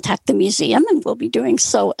 please contact the museum, and we'll be doing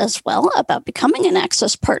so as well about becoming an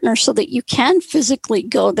access partner so that you can physically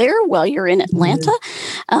go there while you're in Atlanta.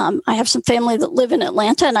 I have some family that live in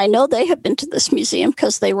Atlanta, and I know they have been to this museum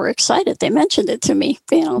because they were excited. They mentioned it to me,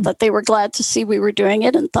 that they were glad to see we were doing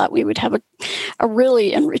it and thought we would have a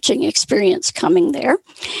really enriching experience coming there.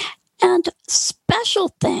 And special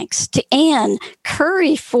thanks to Ann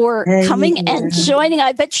Curry for coming and joining.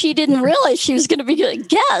 I bet she didn't realize she was going to be a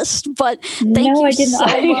guest, but thank you so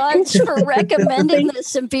much for recommending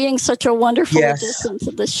this and being such a wonderful addition to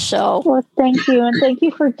the show. Well, thank you. And thank you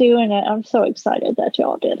for doing it. I'm so excited that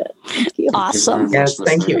y'all did it. Thank you. Awesome. Yes,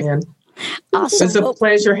 thank you, Ann. Awesome. It's a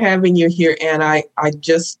pleasure having you here, Ann. I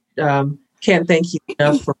just can't thank you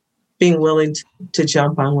enough for being willing to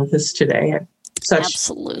jump on with us today.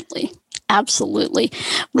 Absolutely.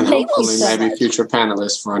 And hopefully maybe future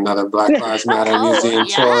panelists for another Black Lives Matter Museum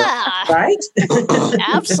tour. Right?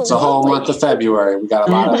 Absolutely. It's a whole month of February. We got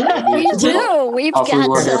a lot of We do. Hopefully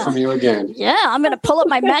we'll hear from you again. Yeah, I'm going to pull up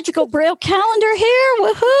my magical Braille calendar here.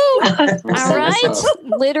 Woohoo! All right.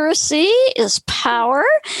 Literacy is power.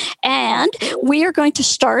 And we are going to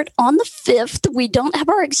start on the 5th. We don't have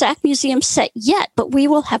our exact museum set yet, but we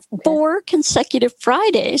will have 4 consecutive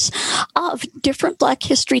Fridays of different Black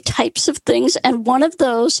history types of things, and one of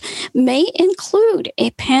those may include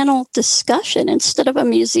a panel discussion instead of a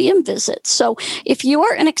museum visit. So if you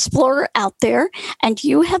are an explorer out there and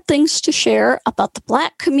you have things to share about the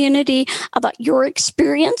Black community, about your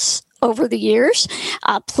experience over the years,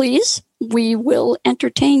 please, we will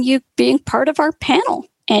entertain you being part of our panel.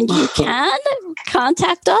 And you can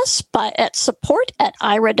contact us at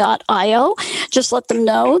support@ira.io. Just let them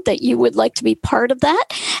know that you would like to be part of that.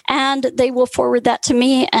 And they will forward that to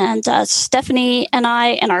me. And Stephanie and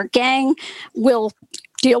I and our gang will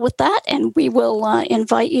deal with that. And we will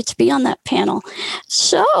invite you to be on that panel.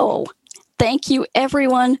 So thank you,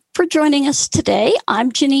 everyone, for joining us today. I'm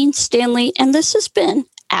Janine Stanley, and this has been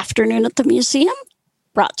Afternoon at the Museum,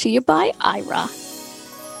 brought to you by IRA.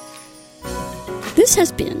 This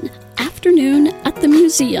has been Afternoon at the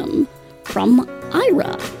Museum from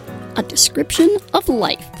IRA, a description of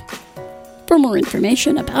life. For more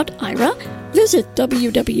information about IRA, visit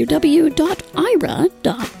www.ira.io.